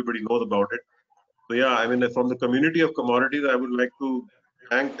 Obviously, everybody knows about it. So yeah, I mean, from the community of commodities, I would like to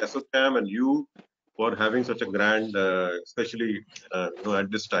thank ASSOCHAM and you for having such a grand, especially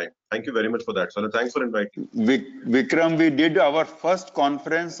at this time. Thank you very much for that. So thanks for inviting. Vikram, we did our first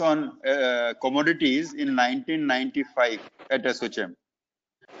conference on commodities in 1995 at ASSOCHAM.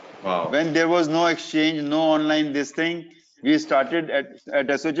 Wow. When there was no exchange, no online this thing, we started at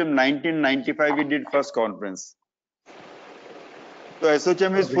ASSOCHAM 1995. We did first conference. So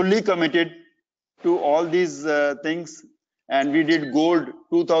ASSOCHAM is fully committed to all these things, and we did gold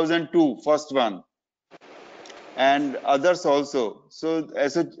 2002, first one, and others also. So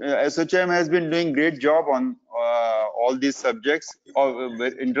ASSOCHAM has been doing great job on all these subjects of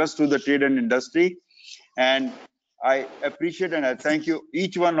interest to the trade and industry, and I appreciate and I thank you,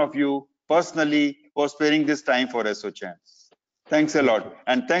 each one of you personally, for sparing this time for ASSOCHAM. Thanks a lot,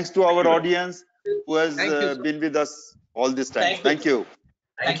 and thanks to our audience who has been with us all this time. Thank you.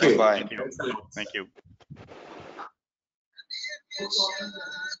 Thank you. Bye. Thank you.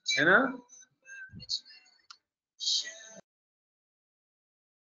 Anna?